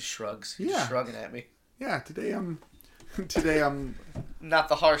 He just shrugs. He's Yeah. just shrugging at me. Yeah, today I'm Today I'm Not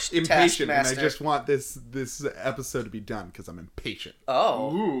the harsh impatient, and I taskmaster. just want this episode to be done because I'm impatient.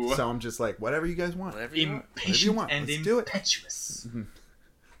 Oh. Ooh. So I'm just like, whatever you guys want. Whatever you want. Impatient want. and Let's do it. impetuous.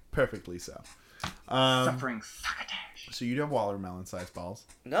 Perfectly so. Suffering succotash. So you'd have watermelon-sized balls.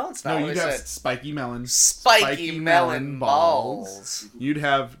 No, it's not No, what you'd I have said. spiky melon. Spiky melon balls. You'd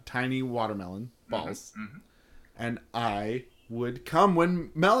have tiny watermelon balls. Mhm. And I would come when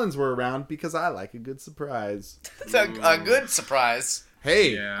melons were around because I like a good surprise. It's a good surprise.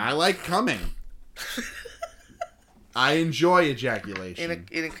 Hey, Yeah. I like coming. I enjoy ejaculation.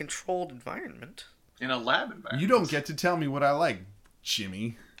 In a controlled environment. In a lab environment. You don't get to tell me what I like,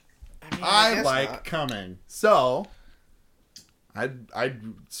 Jimmy. I mean, I guess like not. coming. So, I'd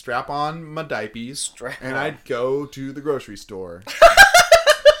strap on my diapers Strap and on. I'd go to the grocery store.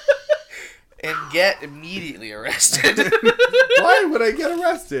 And get immediately arrested. Why would I get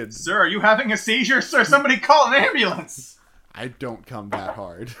arrested? Sir, are you having a seizure? Sir, somebody call an ambulance. I don't come that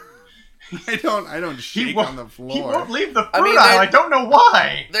hard. I don't shake won't- on the floor. He won't leave the fruit I mean, aisle. there- I don't know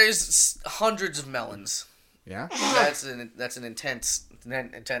why. There's hundreds of melons. Yeah, That's an intense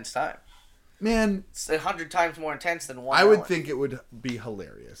time. man. It's 100 times more intense than one. I would melon. think it would be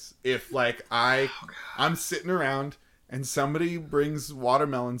hilarious if, like, I'm sitting around and somebody brings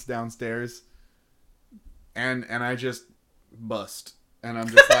watermelons downstairs, and I just bust, and I'm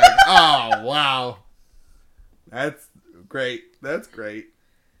just like, oh wow, that's great, that's great.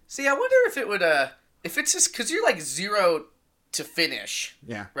 See, I wonder if it would if it's just because you're like 0 to finish,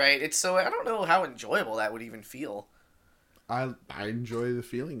 Yeah, right? It's so I don't know how enjoyable that would even feel. I enjoy the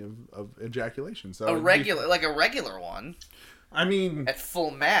feeling of ejaculation. So A it'd be- regular one I mean, at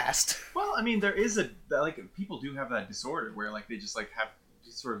full mast. Well, I mean, there is people do have that disorder where like they just like have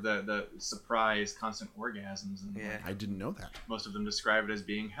sort of the surprise constant orgasms, and Yeah. I didn't know that. most of them describe it as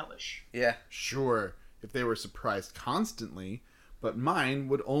being hellish. Yeah. Sure, if they were surprised constantly, but mine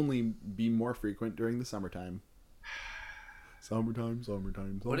would only be more frequent during the summertime. Summertime.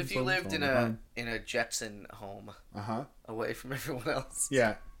 What if you lived in a Jetson home Uh-huh. away from everyone else?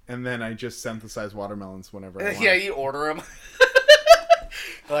 Yeah, and then I just synthesize watermelons whenever I want. Yeah, you order them.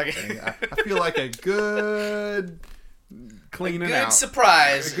 Like I feel like a good cleaning good out.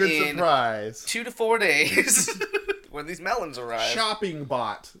 surprise. A good in surprise. 2 to 4 days when these melons arrive. Shopping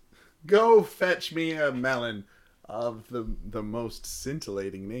bot. Go fetch me a melon of the most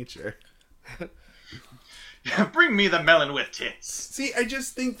scintillating nature. Bring me the melon with tits. See, I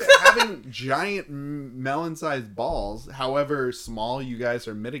just think that having giant melon-sized balls, however small you guys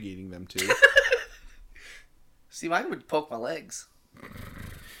are mitigating them to, See, mine would poke my legs.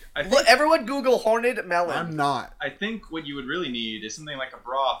 I Look, think, everyone Google horned melon. I'm not. I think what you would really need is something like a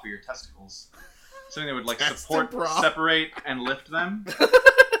bra for your testicles. Something that would like That's the support, bra. separate, and lift them.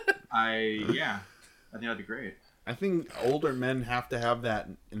 I think that'd be great. I think older men have to have that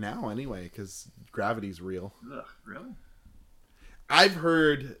now anyway, because gravity's real. Ugh, really? I've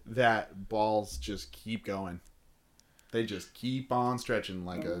heard that balls just keep going. They just keep on stretching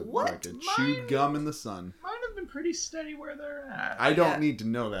like a What? chewed gum in the sun. Mine have been pretty steady where they're at. I don't Yeah. need to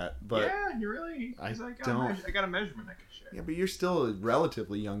know that, but yeah, you really. I 'cause got don't. I got a measurement I can share. yeah, but you're still a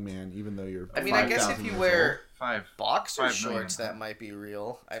relatively young man, even though you're. I mean, I guess 5,000 if you years wear boxer 5 million. shorts, that might be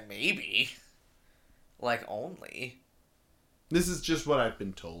real. Maybe. Like, only. old. This is just what I've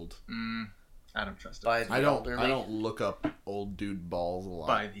been told. I don't trust it. By the I don't. elderly. I don't look up old dude balls a lot.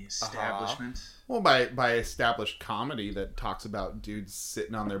 By the establishment. Well, by established comedy that talks about dudes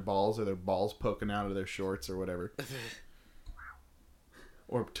sitting on their balls or their balls poking out of their shorts or whatever,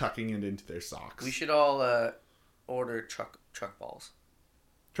 or tucking it into their socks. We should all order truck balls.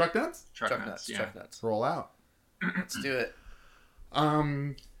 Truck nuts. Truck nuts, yeah. Truck nuts. Roll out. Let's do it.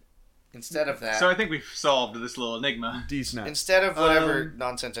 Instead Instead of that. So I think we've solved this little enigma. D's nuts. Instead of whatever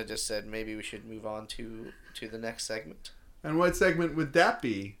nonsense I just said, maybe we should move on to the next segment. And what segment would that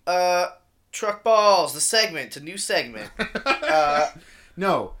be? Truck balls, the segment, a new segment.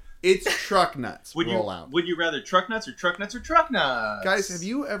 No, it's truck nuts. Would Roll you out. would you rather truck nuts or truck nuts or truck nuts? Guys, have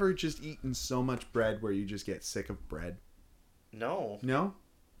you ever just eaten so much bread where you just get sick of bread? No. No?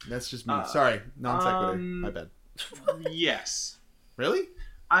 That's just me. Sorry, non sequitur. My bad. Yes. Really?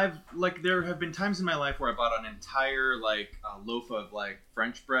 There have been times in my life where I bought an entire loaf of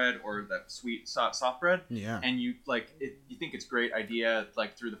French bread or that sweet soft bread. Yeah. And you you think it's a great idea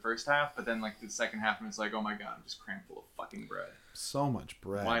through the first half, but then the second half and it's like, oh my god, I'm just crammed full of fucking bread. So much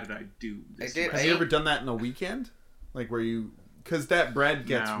bread. Why did I do this? I did- Have you ever done that in a weekend? Like where you... Because that bread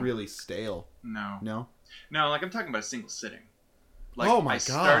gets No. really stale. No. No? No, I'm talking about a single sitting. Like, Oh my I God.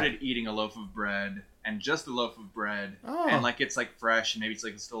 started eating a loaf of bread, and just a loaf of bread, Oh. and like it's like fresh, and maybe it's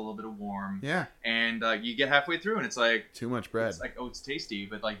like still a little bit of warm. Yeah. And you get halfway through, and it's like Too much bread. it's like it's tasty,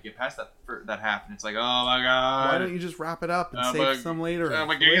 but like you get past that half, and it's like, oh my god. Why don't you just wrap it up and Oh save my- some later? Oh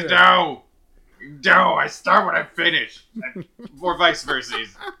my god, Later. dough. Dough. I start when I finish, or vice versa.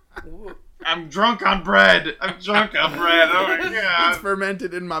 I'm drunk on bread. I'm drunk on bread. Oh my It's god.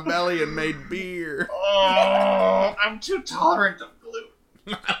 fermented in my belly and made beer. Oh, I'm too tolerant of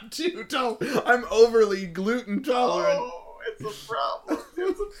gluten. I'm too tall. I'm overly gluten tolerant. Oh, it's a problem.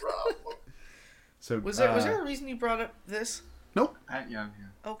 It's a problem. So Was there a reason you brought up this? Yeah.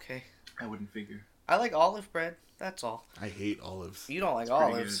 Okay. I wouldn't figure. I like olive bread. That's all. I hate olives. You don't like It's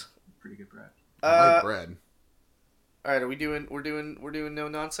pretty olives. Pretty good bread. I like bread. All right, we're doing no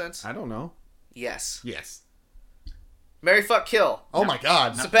nonsense? I don't know. Yes. Yes. Marry, fuck, kill. Oh my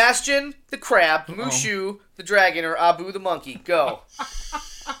god. Sebastian the crab, Mushu the dragon, or Abu the monkey. Go.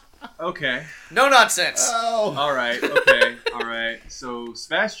 Okay. No nonsense. Oh. All right. Okay. All right. So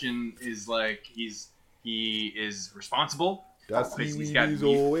Sebastian is like he is responsible. That's He's got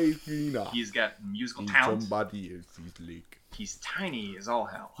always been up. He's got musical talent. Somebody else's lake. He's tiny as all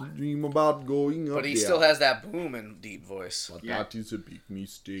hell. Dream about going up But he there. still has that boom and deep voice. But Yeah. that is a big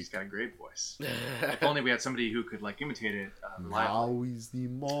mistake. He's got a great voice. If only we had somebody who could like imitate it reliably. Now is the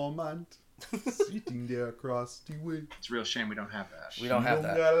moment. Sitting there across the way. It's a real shame we don't have that. We don't have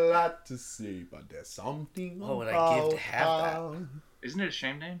that. got a lot to say, but there's something What would I give to about have that? how- Isn't it a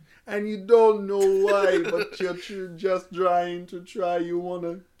shame name? And you don't know why, but you're just trying to try. You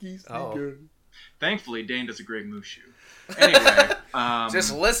wanna kiss the Oh. girl. Thankfully, Dane does a great Mushu. Anyway,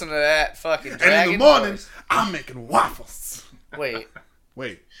 Just listen to that fucking And dragon in the morning, voice. I'm making waffles. Wait.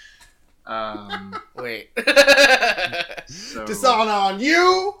 Wait. Wait. So Dishonor on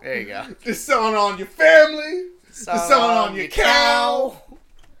you. There you go. Dishonor on your family. Dishonor on your cow.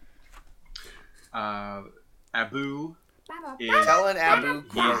 Abu is Telling Abu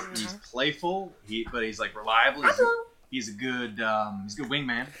he's quote. playful, but he's like reliable. He's a good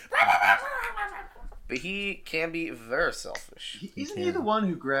wingman. But he can be very selfish. Isn't he the one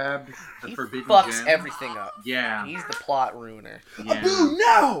who grabbed the He forbidden fucks gem? everything up. Yeah. He's the plot ruiner. Yeah. Boo,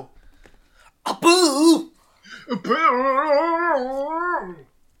 no. Abu!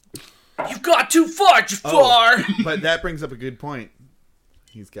 You've got too far, Jafar! But that brings up a good point.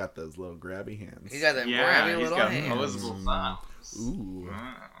 He's got those little grabby hands. He's got that Yeah, grabby he's little got hands. opposable thumbs. Ooh.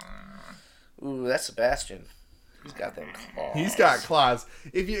 Ooh, that's Sebastian. He's got them claws. He's got claws.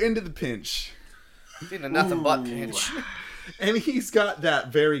 If you're into the pinch. Into nothing but Ooh. pinch. And he's got that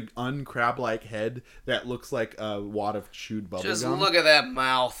very uncrab-like head that looks like a wad of chewed bubblegum. Just look at that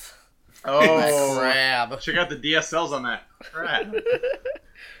mouth. That Oh, crab. check out the DSLs on that. Crap.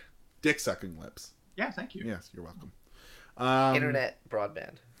 Dick-sucking lips. Yeah, thank you. Yes, you're welcome. Internet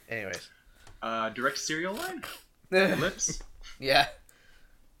broadband. Anyways. Direct serial line. Lips. Yeah.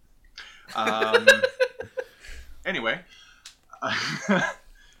 Anyway.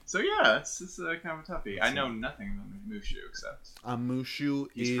 So yeah, it's kind of a toughie. I know nothing about Mushu except Mushu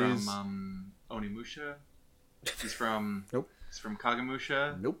he's is... from Onimusha. He's from Nope. He's from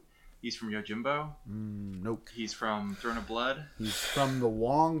Kagemusha. Nope. He's from Yojimbo. Nope. He's from Throne of Blood. He's from the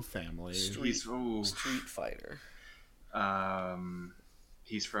Wong family. He's Street Fighter.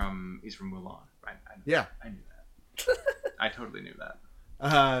 he's from Mulan. Yeah. I knew that. I totally knew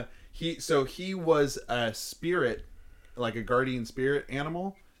that. He was a spirit, like a guardian spirit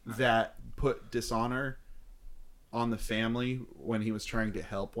animal that put dishonor on the family when he was trying to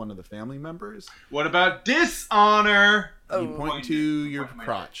help one of the family members. What about dishonor? You point to your point to my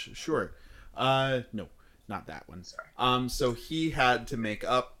crotch. Sure. No, not that one. Sorry. So he had to make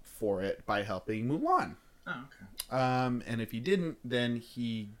up for it by helping Mulan. Oh, okay. And if he didn't, then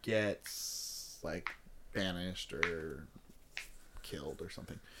he gets like banished or killed or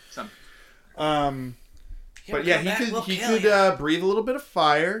something. But yeah, he could breathe a little bit of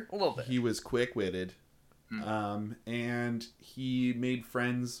fire. A little bit. He was quick-witted. And he made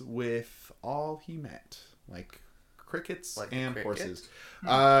friends with all he met, like crickets Like and crickets?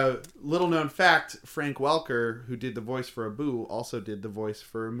 horses. Little known fact, Frank Welker, who did the voice for Abu, also did the voice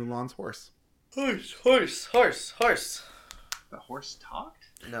for Mulan's horse. Horse. The horse talked?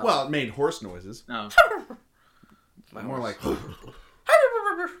 No. Well, it made horse noises. No. My More horse.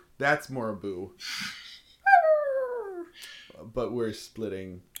 like... That's more Abu. But we're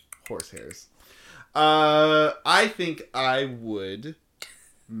splitting horse hairs. I think I would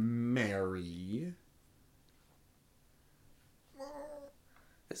marry...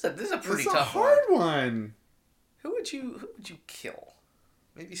 This is a pretty It's a tough hard one. one. Who would you kill?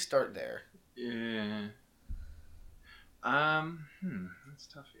 Maybe start there. Yeah. That's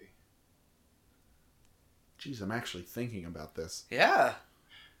toughy. Jeez, I'm actually thinking about this. Yeah.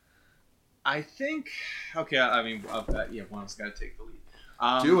 I think. Okay, I mean, yeah, one of us got to take the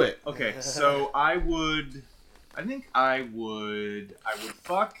lead. Do it. Okay, so I think I would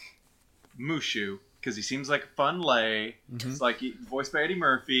fuck Mushu because he seems like a fun lay. Mhm. It's like voiced by Eddie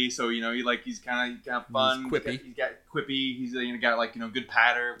Murphy, so he's kind of fun. He's quippy. He's got quippy. He's got like good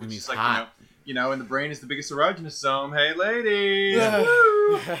patter, which And is he's like hot. and the brain is the biggest erogenous zone. Hey, ladies. Yeah.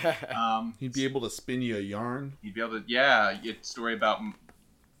 Woo! He'd be able to spin you a yarn. You'd be able to, get a story about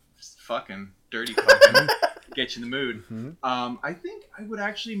fucking, dirty fucking, get you in the mood. Mhm. I think I would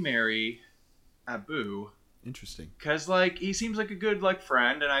actually marry Abu, Interesting. because, like, he seems like a good, like,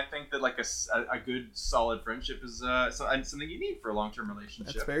 friend, and I think that, like, a good, solid friendship is something you need for a long-term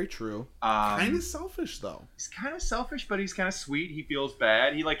relationship. That's very true. Um, Kind of selfish, though. He's kind of selfish, but he's kind of sweet. He feels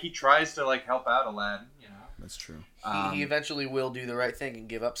bad. He tries to, like, help out Aladdin, That's true. He eventually will do the right thing and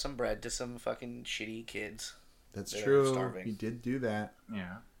give up some bread to some fucking shitty kids. That's They're true. starving. He did do that.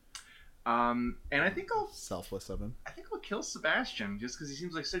 Yeah. And I think I'll Selfless of him. kill Sebastian just because he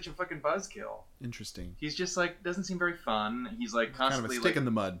seems like such a fucking buzzkill. Interesting. He's just like doesn't seem very fun. He's like Kind of constantly a stick like, in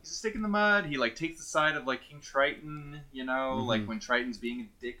the mud. he's a stick in the mud. He like takes the side of like King Triton, like when Triton's being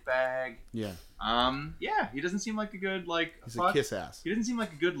a dickbag. Yeah. Yeah, he doesn't seem like a good like He's a kiss ass. He doesn't seem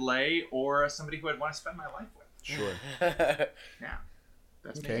like a good lay or somebody who I'd want to spend my life with. Sure. Yeah,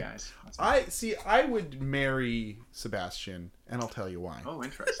 that's Okay. me, guys. That's me. I would marry Sebastian, and I'll tell you why. Oh,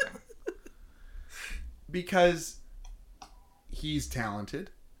 interesting. Because he's talented.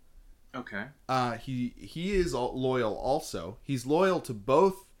 Okay. He is loyal also. He's loyal to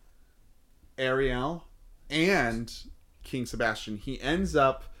both Ariel and King Sebastian. He ends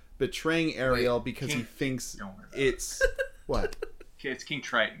up betraying Ariel because he thinks Don't worry about it's what? Okay, it's King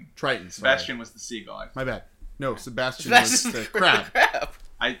Triton. Triton. sorry. Sebastian was the seagull. My bad. No, Sebastian was the crab.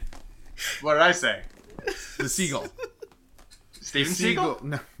 What did I say? The seagull. Steven Seagal?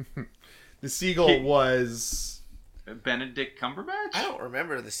 No. The seagull was Benedict Cumberbatch? I don't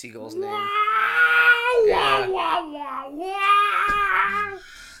remember the seagull's name. Yeah.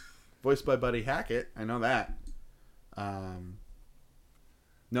 voiced by Buddy Hackett. I know that.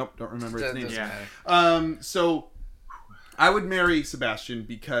 Nope, don't remember his name. Doesn't Yeah. matter. So I would marry Sebastian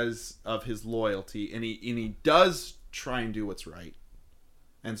because of his loyalty, and he does try and do what's right,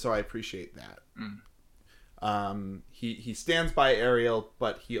 and so I appreciate that. He stands by Ariel,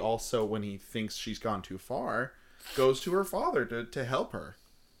 but he also, when he thinks she's gone too far, goes to her father to help her.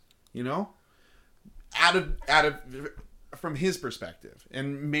 You know, out of from his perspective,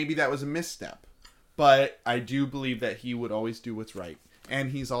 and maybe that was a misstep, but I do believe that he would always do what's right,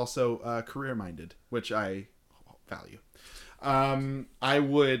 and he's also career minded, which I value. I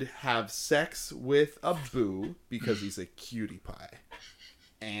would have sex with Abu because he's a cutie pie.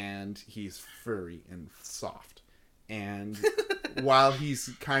 And he's furry and soft. And while he's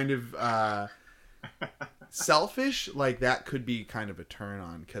kind of selfish, like that could be kind of a turn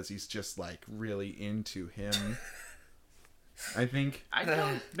on because he's just like really into him. I think. I don't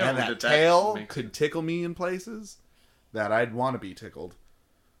know. And that tail could tickle me in places that I'd want to be tickled.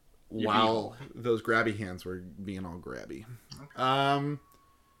 While those grabby hands were being all grabby. Okay.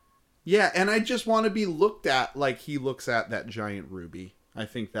 Yeah, and I just want to be looked at like he looks at that giant ruby. I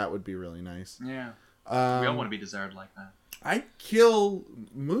think that would be really nice. Yeah. We all want to be desired like that. I'd kill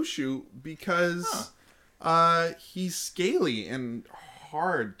Mushu because he's scaly and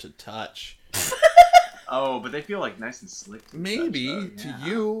hard to touch. Oh, but they feel like nice and slick. Maybe to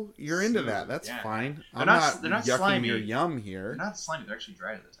you, you're into that. That's fine. I'm not yucking slimy. your yum here. They're not slimy. They're actually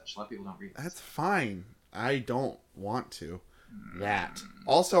dry to the touch. A lot of people don't read this. That's fine. I don't want to. That.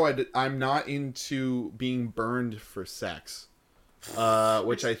 Also, I'm not into being burned for sex.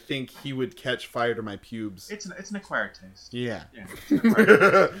 Which I think he would catch fire to my pubes. It's an acquired taste. Yeah. Yeah. It's an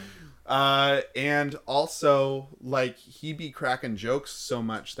acquired taste. And also, like, he'd be cracking jokes so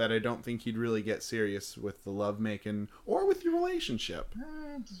much that I don't think he'd really get serious with the lovemaking or with your relationship.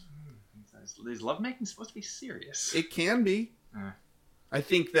 Is lovemaking supposed to be serious? It can be. I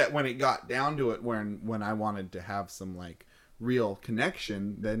think that when it got down to it, when I wanted to have some, like, real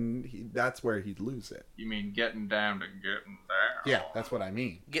connection, then that's where he'd lose it. You mean getting down to getting down? Yeah, that's what I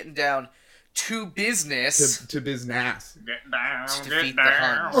mean. Getting down to business. To business. Get down, To get defeat the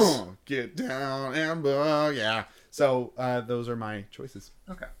down. Huns. Get down, Amber. Yeah. So those are my choices.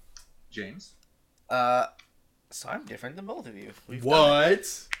 Okay. James? So I'm different than both of you. We've done What?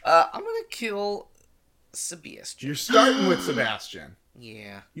 it. I'm gonna kill Sebastian. You're starting with Sebastian.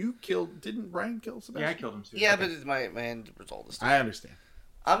 Yeah. Didn't Brian kill Sebastian? Yeah, I killed him too. Yeah, Okay. but my end result is I understand.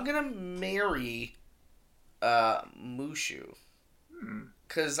 I'm gonna marry Mushu. Hmm.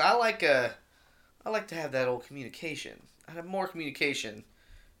 Because I like to have that old communication. I have more communication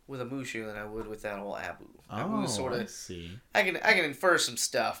with a Mushu than I would with that old Abu. Abu is sort I of, see. I can infer some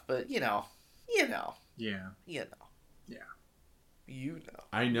stuff, but you know. Yeah. Yeah.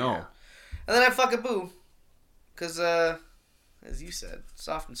 I know. Yeah. And then I fuck Abu. Because, as you said,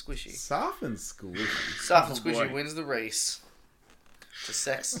 soft and squishy. Soft and squishy. Soft and Oh, squishy boy. wins the race. To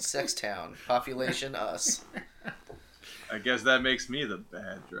sex town. Population us. I guess that makes me the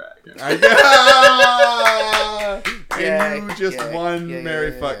bad dragon. And you just Yeah, won yeah,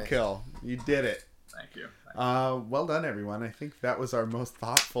 Marry yeah, Fuck yeah. Kill. You did it. Thank you. Well done, everyone. I think that was our most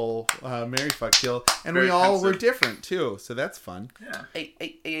thoughtful Marry Fuck Kill, and Very we all were pensive. different too, so that's fun. Yeah.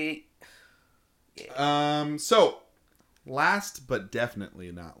 Hey. So last but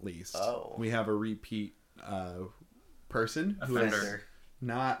definitely not least, Oh. we have a repeat person who is Offender.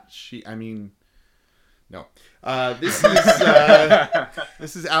 not she. I mean, no. This is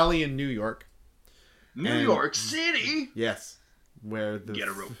this is Allie in New York. New And- York City. Yes, where the Get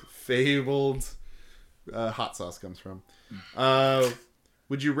a rope. fabled hot sauce comes from.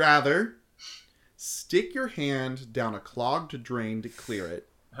 Would you rather stick your hand down a clogged drain to clear it,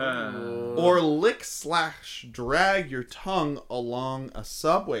 or lick/drag your tongue along a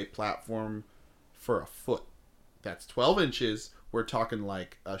subway platform for a foot? That's 12 inches. We're talking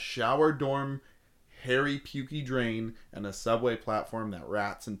like a shower dorm, hairy, pukey drain, and a subway platform that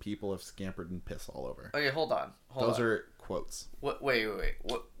rats and people have scampered and piss all over. Okay, hold on. Those are quotes. Wait.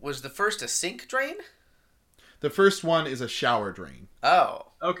 What was the first a sink drain? The first one is a shower drain. Oh.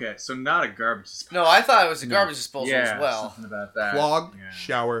 Okay, so not a garbage disposal. No, I thought it was a garbage disposal Yeah, as well. something about that. Clogged Yeah.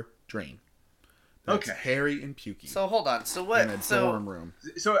 shower drain. That's Okay. hairy and pukey. So hold on. So in what? a So dorm room.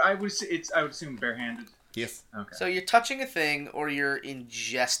 So I would assume barehanded. Yes. Okay. so you're touching a thing, or you're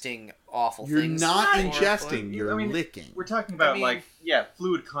ingesting awful You're things. not for- ingesting. You're I mean, licking. We're talking about I mean- like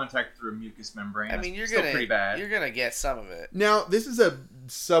fluid contact through a mucous membrane. I mean, That's you're still gonna pretty bad. You're gonna get some of it. Now, this is a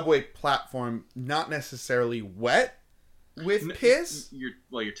subway platform, not necessarily wet with piss.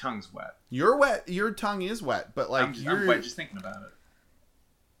 Your tongue's wet. You're wet. Your tongue is wet, but like I'm wet just thinking about it.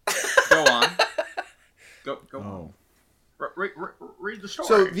 Go on. Go on. Oh. Read the story.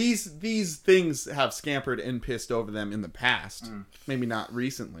 So these things have scampered and pissed over them in the past. Maybe not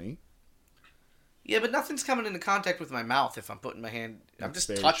recently. Yeah, but nothing's coming into contact with my mouth if I'm putting my hand. I'm That's just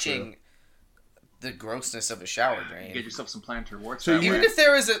very touching the grossness of a shower Get drain. yourself some plantar warts. So that you- way.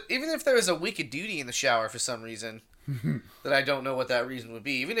 Even if there was a wicked duty in the shower for some reason, that I don't know what that reason would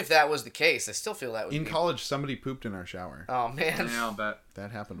be. Even if that was the case, I still feel that would In be. college, somebody pooped in our shower. Oh man, Yeah, I'll bet.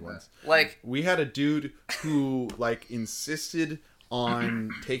 That happened once. like We had a dude who like insisted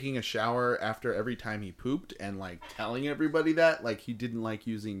on taking a shower after every time he pooped and like telling everybody that like he didn't like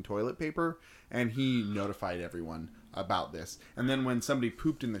using toilet paper, and he notified everyone about this. And then when somebody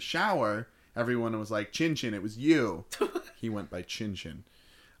pooped in the shower, everyone was like, "Chin Chin, it was you." He went by Chin Chin.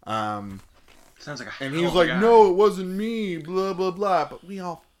 Sounds like a And he was hell of like, a guy. "No, it wasn't me." Blah blah blah. But we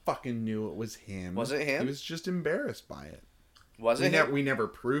all fucking knew it was him. Was it him? He was just embarrassed by it. was We, it him? we never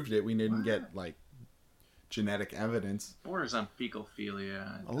proved it. We didn't get like genetic evidence. Borders on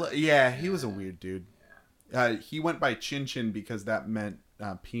fecalphilia. Yeah, he was a weird dude. He went by Chin Chin because that meant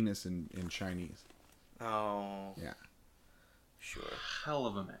penis in Chinese. Oh, Yeah. sure. Hell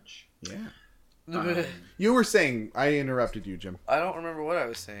of a mensch. Yeah. You were saying, I interrupted you, Jim. I don't remember what I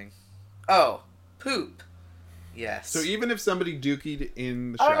was saying. Oh, poop. Yes. So even if somebody dookied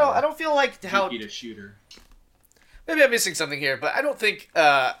in the I shower. don't know. I don't feel like how. Eat a shooter. Maybe I'm missing something here, but I don't think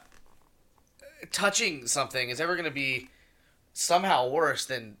touching something is ever going to be somehow worse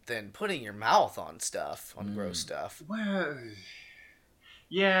than putting your mouth on stuff, on gross stuff. Well,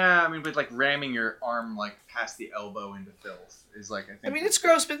 yeah, I mean, but like ramming your arm like past the elbow into filth is like I think. I mean, it's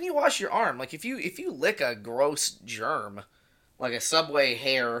gross, but then you wash your arm. Like if you lick a gross germ, like a subway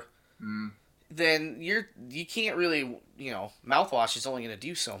hair, then you can't really, mouthwash is only going to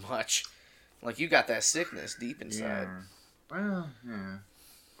do so much. Like you got that sickness deep inside. Yeah. Well, yeah.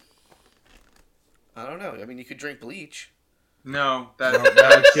 I don't know. I mean, you could drink bleach. No, that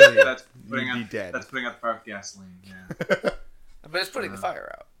would kill you. That's putting You'd out. be dead. That's putting out the fire with gasoline. Yeah. But it's putting the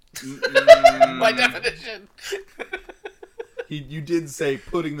fire out. Mm, By definition. You did say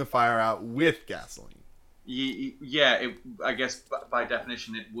putting the fire out with gasoline. Yeah, I guess by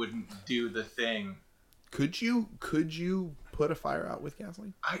definition it wouldn't do the thing. Could you put a fire out with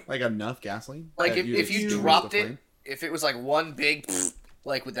gasoline? Like enough gasoline? Like that if you extinguish dropped the it, flame? if it was like one big,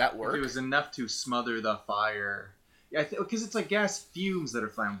 like would that work? It was enough to smother the fire. Yeah, because it's like gas fumes that are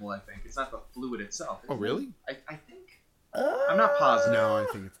flammable. I think it's not the fluid itself. Oh, really? I think. I'm not positive. No, I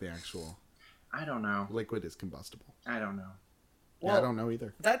think it's the actual. I don't know. Liquid is combustible. I don't know. Yeah, I don't know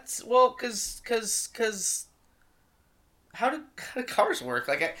either. That's because how do cars work?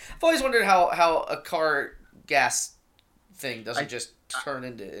 Like I've always wondered how a car gas thing doesn't just turn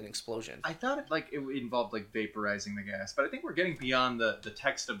into an explosion. I thought it involved like vaporizing the gas, but I think we're getting beyond the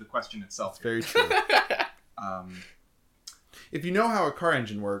text of the question itself. It's very true. If you know how a car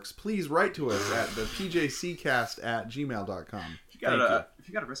engine works, please write to us at the pjccast@gmail.com. If you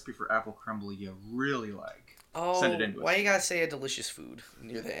got a recipe for apple crumble you really like, send it in to us. Why you gotta say a delicious food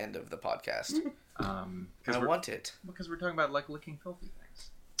near the end of the podcast? I want it. Because we're talking about like licking filthy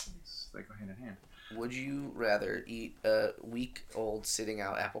things. They go hand in hand. Would you rather eat a week-old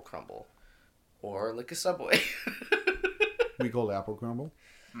sitting-out apple crumble or lick a Subway? Week-old apple crumble?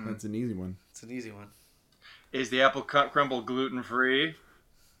 That's an easy one. It's an easy one. Is the apple crumble gluten-free?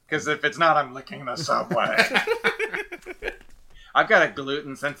 Because if it's not, I'm licking the Subway. I've got a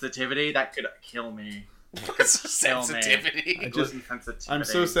gluten sensitivity that could kill me. Sensitivity. I'm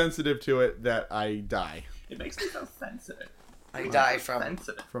so sensitive to it that I die. It makes me so sensitive. I die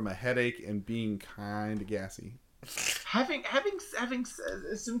from a headache and being kind of gassy. Having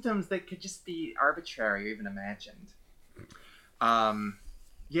symptoms that could just be arbitrary or even imagined.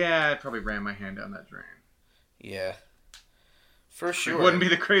 Yeah, I probably ran my hand down that drain. Yeah. For sure. It wouldn't be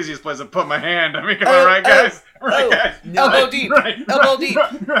the craziest place to put my hand. I mean, come on, right, guys? Guys? Elbow deep. Elbow deep.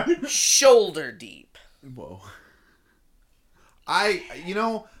 Shoulder deep. Whoa. I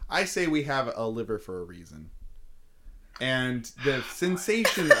say we have a liver for a reason. And the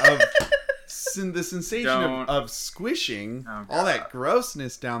sensation of squishing all that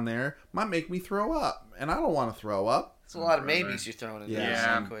grossness down there might make me throw up. And I don't want to throw up. It's a lot of maybes you're throwing in there.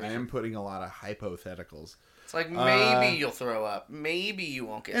 Yeah, I am putting a lot of hypotheticals. It's like maybe you'll throw up. Maybe you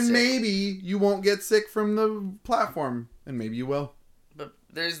won't get sick. And maybe you won't get sick from the platform. And maybe you will. But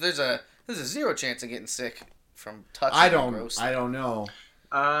there's a zero chance of getting sick from touching. I don't know.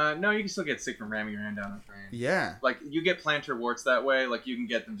 No, you can still get sick from ramming your hand down a drain. Yeah. Like, you get plantar warts that way. Like, you can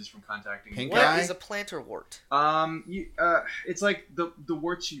get them just from contacting. Pink What eye? is a plantar wart? It's like the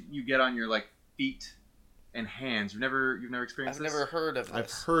warts you get on your, like, feet and hands. You've never experienced this? I've never heard of this. I've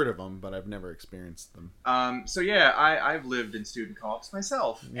heard of them, but I've never experienced them. So yeah, I've lived in student co-ops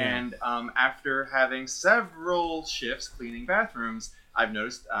myself. Yeah. And after having several shifts cleaning bathrooms, I've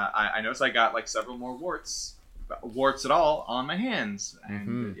noticed, I noticed I got, like, several more warts at all on my hands,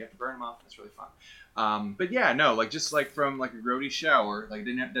 and you have to burn them off. It's really fun. But yeah, no, like just like from like a grody shower, like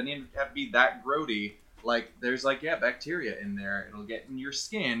it doesn't even have to be that grody. Like there's like bacteria in there. It'll get in your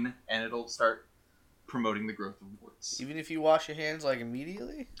skin and it'll start promoting the growth of warts. Even if you wash your hands like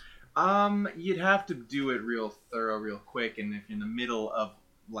immediately? You'd have to do it real thorough, real quick, and if you're in the middle of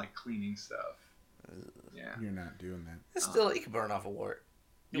like cleaning stuff. Yeah, you're not doing that. It's still, you can burn off a wart.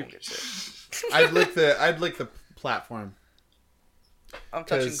 You won't get sick. I'd lick the platform. I'm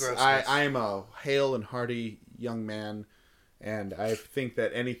touching grossness. I am a hale and hearty young man, and I think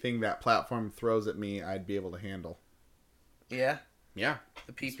that anything that platform throws at me, I'd be able to handle. Yeah? Yeah.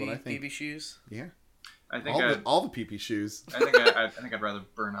 The pee-pee shoes? Yeah. I think all the pee-pee shoes. I think I'd rather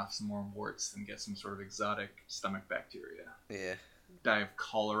burn off some more warts than get some sort of exotic stomach bacteria. Yeah. Die of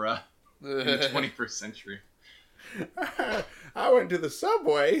cholera in the 21st century. I went to the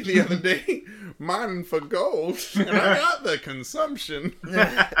Subway the other day mining for gold, and I got the consumption.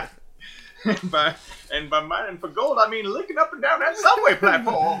 By mining for gold, I mean licking up and down that subway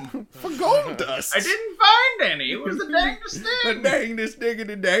platform. For gold dust. I didn't find any. It was the dangest thing. The dangest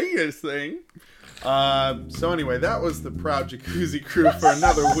diggity dangest thing. So anyway, that was the Proud Jacuzzi crew for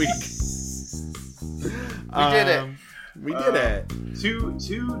another week. We did it. We did it.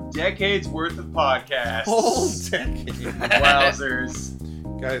 2 decades worth of podcasts. Whole decade. Wowzers.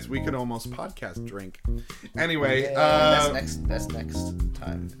 Guys, we could almost podcast drink. Anyway, that's next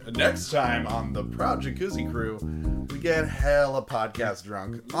time. Next time on the Proud Jacuzzi crew, we get hella podcast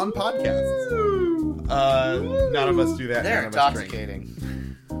drunk on podcasts. None of us do that. They're none of us drink.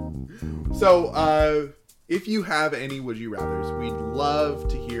 intoxicating. So, if you have any Would You Rathers, we'd love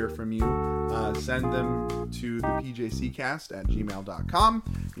to hear from you. Send them to the pjccast@gmail.com.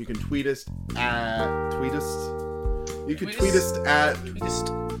 You can tweet us at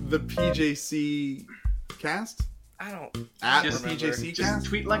the PJC I don't at just the PJC Just cast.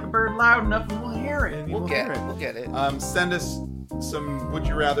 tweet like a bird loud enough and we'll hear it. We'll get it. Send us some Would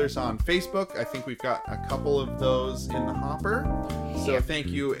You Rathers on Facebook. I think we've got a couple of those in the hopper. So thank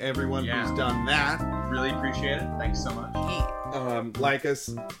you everyone who's done that. Really appreciate it. Thanks so much. like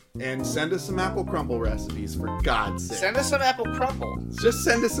us, and send us some apple crumble recipes, for God's sake. Send us some apple crumble. Just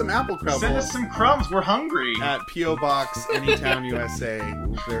send us some apple crumble. Send us some crumbs. We're hungry. At P.O. Box, Anytown, USA.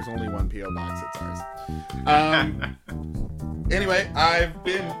 There's only one P.O. Box, it's ours. Anyway, I've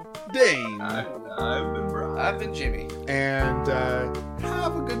been Dane. I've been Brian. I've been Jimmy. And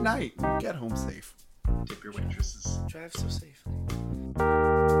have a good night. Get home safe. Tip your waitresses. Drive so safely.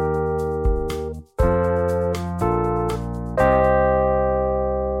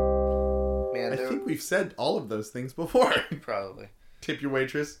 Man, I think we've said all of those things before. probably. Tip your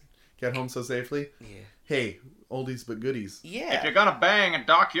waitress. Get home so safely. Yeah. Hey, oldies but goodies. If Yeah. you're gonna bang a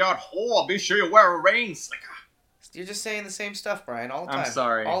dockyard whore, be sure you wear a rain slicker. You're just saying the same stuff, Brian, all the time. I'm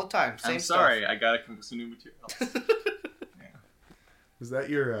sorry. All the time. Same I'm sorry. I gotta come with some new material. stuff. Is that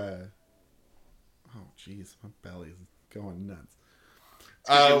your, Oh, jeez. My belly is going nuts.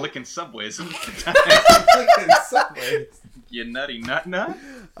 Because you're licking subways all the time. Licking Subways. You nutty nut nut.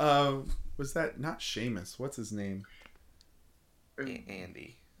 Was that not Seamus? What's his name?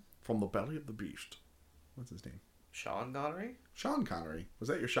 Andy. From the belly of the beast. What's his name? Sean Connery? Sean Connery. Was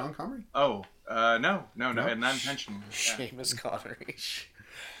that your Sean Connery? Oh, no, No? not intentionally. Yeah. Seamus Connery.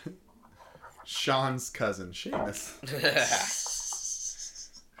 Sean's cousin, Seamus.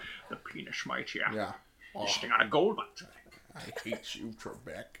 The penis might, yeah. Yeah. You're sitting on a gold mine. I hate you,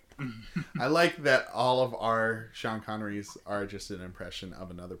 Trebek. I like that all of our Sean Connerys are just an impression of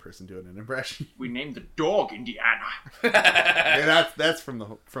another person doing an impression. We named the dog Indiana. Yeah, that's from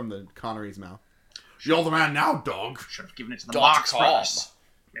the Connery's mouth. You're the man now, dog. Should have given it to the Dot Marx com. brothers.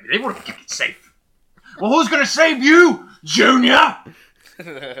 Maybe they would have kept it safe. Well, who's gonna save you, Junior?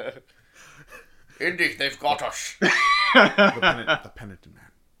 Indy, they've got us. The penitent man. The penitent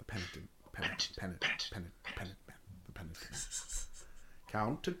man. The penitent man.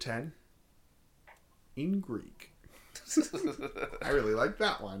 Count to 10 in Greek. I really like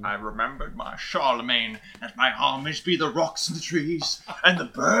that one. I remembered my Charlemagne, that my armies be the rocks and the trees, and the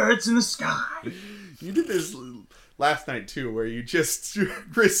birds in the sky. You did this last night too, where you just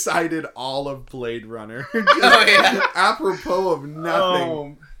recited all of Blade Runner. Just apropos of nothing.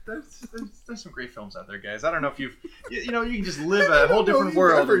 Oh, there's some great films out there, guys. I don't know if you can just live a whole different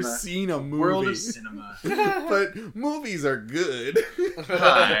world. I've never in the seen a movie. world of cinema. But movies are good.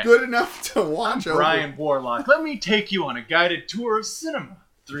 Hi. Good enough to watch over. Brian Warlock, let me take you on a guided tour of cinema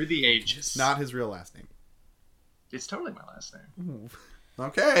through the ages. Not his real last name. It's totally my last name.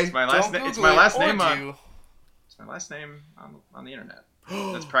 Okay. It's my last name. It's my last name on. It's my last name on the internet.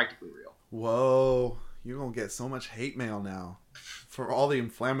 That's practically real. Whoa. You're going to get so much hate mail now for all the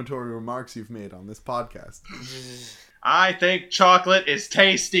inflammatory remarks you've made on this podcast. I think chocolate is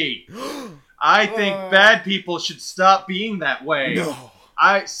tasty. I think bad people should stop being that way. No.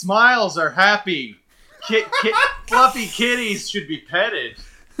 Smiles are happy. Fluffy kitties should be petted.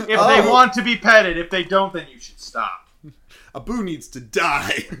 If they want to be petted. If they don't, then you should stop. Abu needs to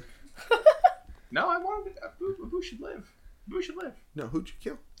die. No, I wanted Abu should live. Abu should live. No, who'd you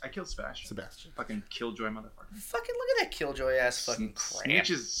kill? I killed Sebastian. Sebastian. Fucking killjoy motherfucker. Fucking look at that killjoy ass fucking crap.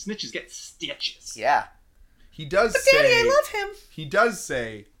 Snitches get stitches. Yeah. He does But say... Daddy, I love him. He does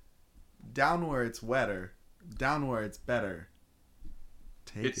say, down where it's wetter, down where it's better.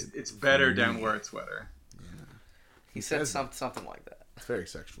 It's better down where it's wetter. He said says something like that. It's very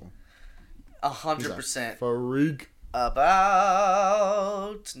sexual. 100% Freak.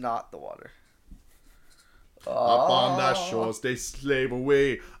 about not the water. Up on the shores they slave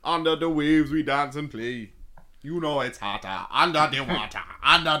away. Under the waves we dance and play. You know it's hotter. Under the water.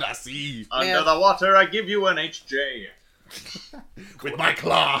 Under the sea. Under the water, I give you an HJ. With my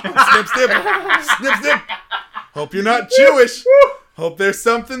claw. Snip, snip. Snip, snip. Hope you're not Jewish. Hope there's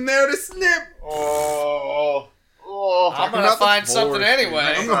something there to snip. Oh. I'm gonna find something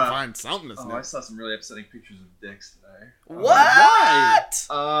anyway. I'm gonna find something to I snip. saw some really upsetting pictures of dicks today. What?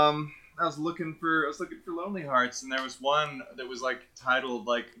 I was looking for Lonely Hearts, and there was one that was like titled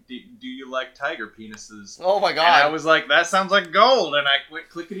like "Do you like tiger penises?" Oh my And I god. was like, that sounds like gold, and I went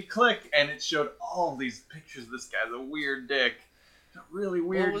clickety click, and it showed all these pictures of this guy's a weird dick, a really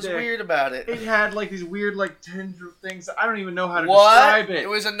weird What was dick. weird about it? It had like these weird like tendril things. I don't even know how to What? describe it. It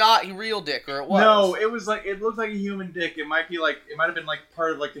was a not real dick, or it was? No, it was like it looked like a human dick. It might have been like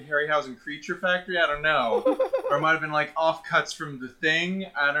part of like the Harryhausen Creature Factory. I don't know, or it might have been like offcuts from The Thing.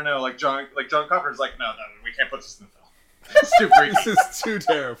 I don't know. Like John Carpenter's like, no, we can't put this in the film. It's too freaky. This is too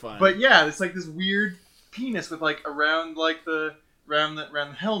terrifying. But yeah, it's like this weird penis with like around the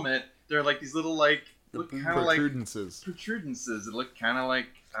helmet. There are like these little like look kind of like protrudences. It looked kind of like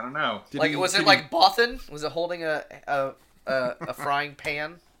I don't know. Was it like Bothan? Was it holding a frying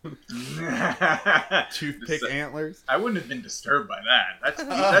pan? Toothpick antlers. I wouldn't have been disturbed by that.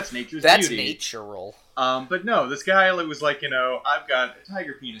 That's nature's That's beauty. natural. But no, this guy was like, I've got a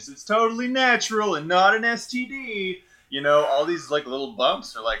tiger penis. It's totally natural and not an STD. All these like little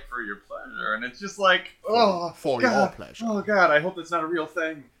bumps are like for your pleasure, and it's just like, oh, For God. your pleasure. Oh God, I hope that's not a real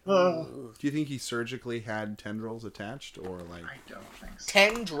thing. Oh. Do you think he surgically had tendrils attached, or like I don't think so.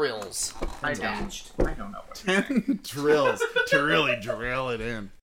 Tendrils I attached. don't know what. drills to really drill it in?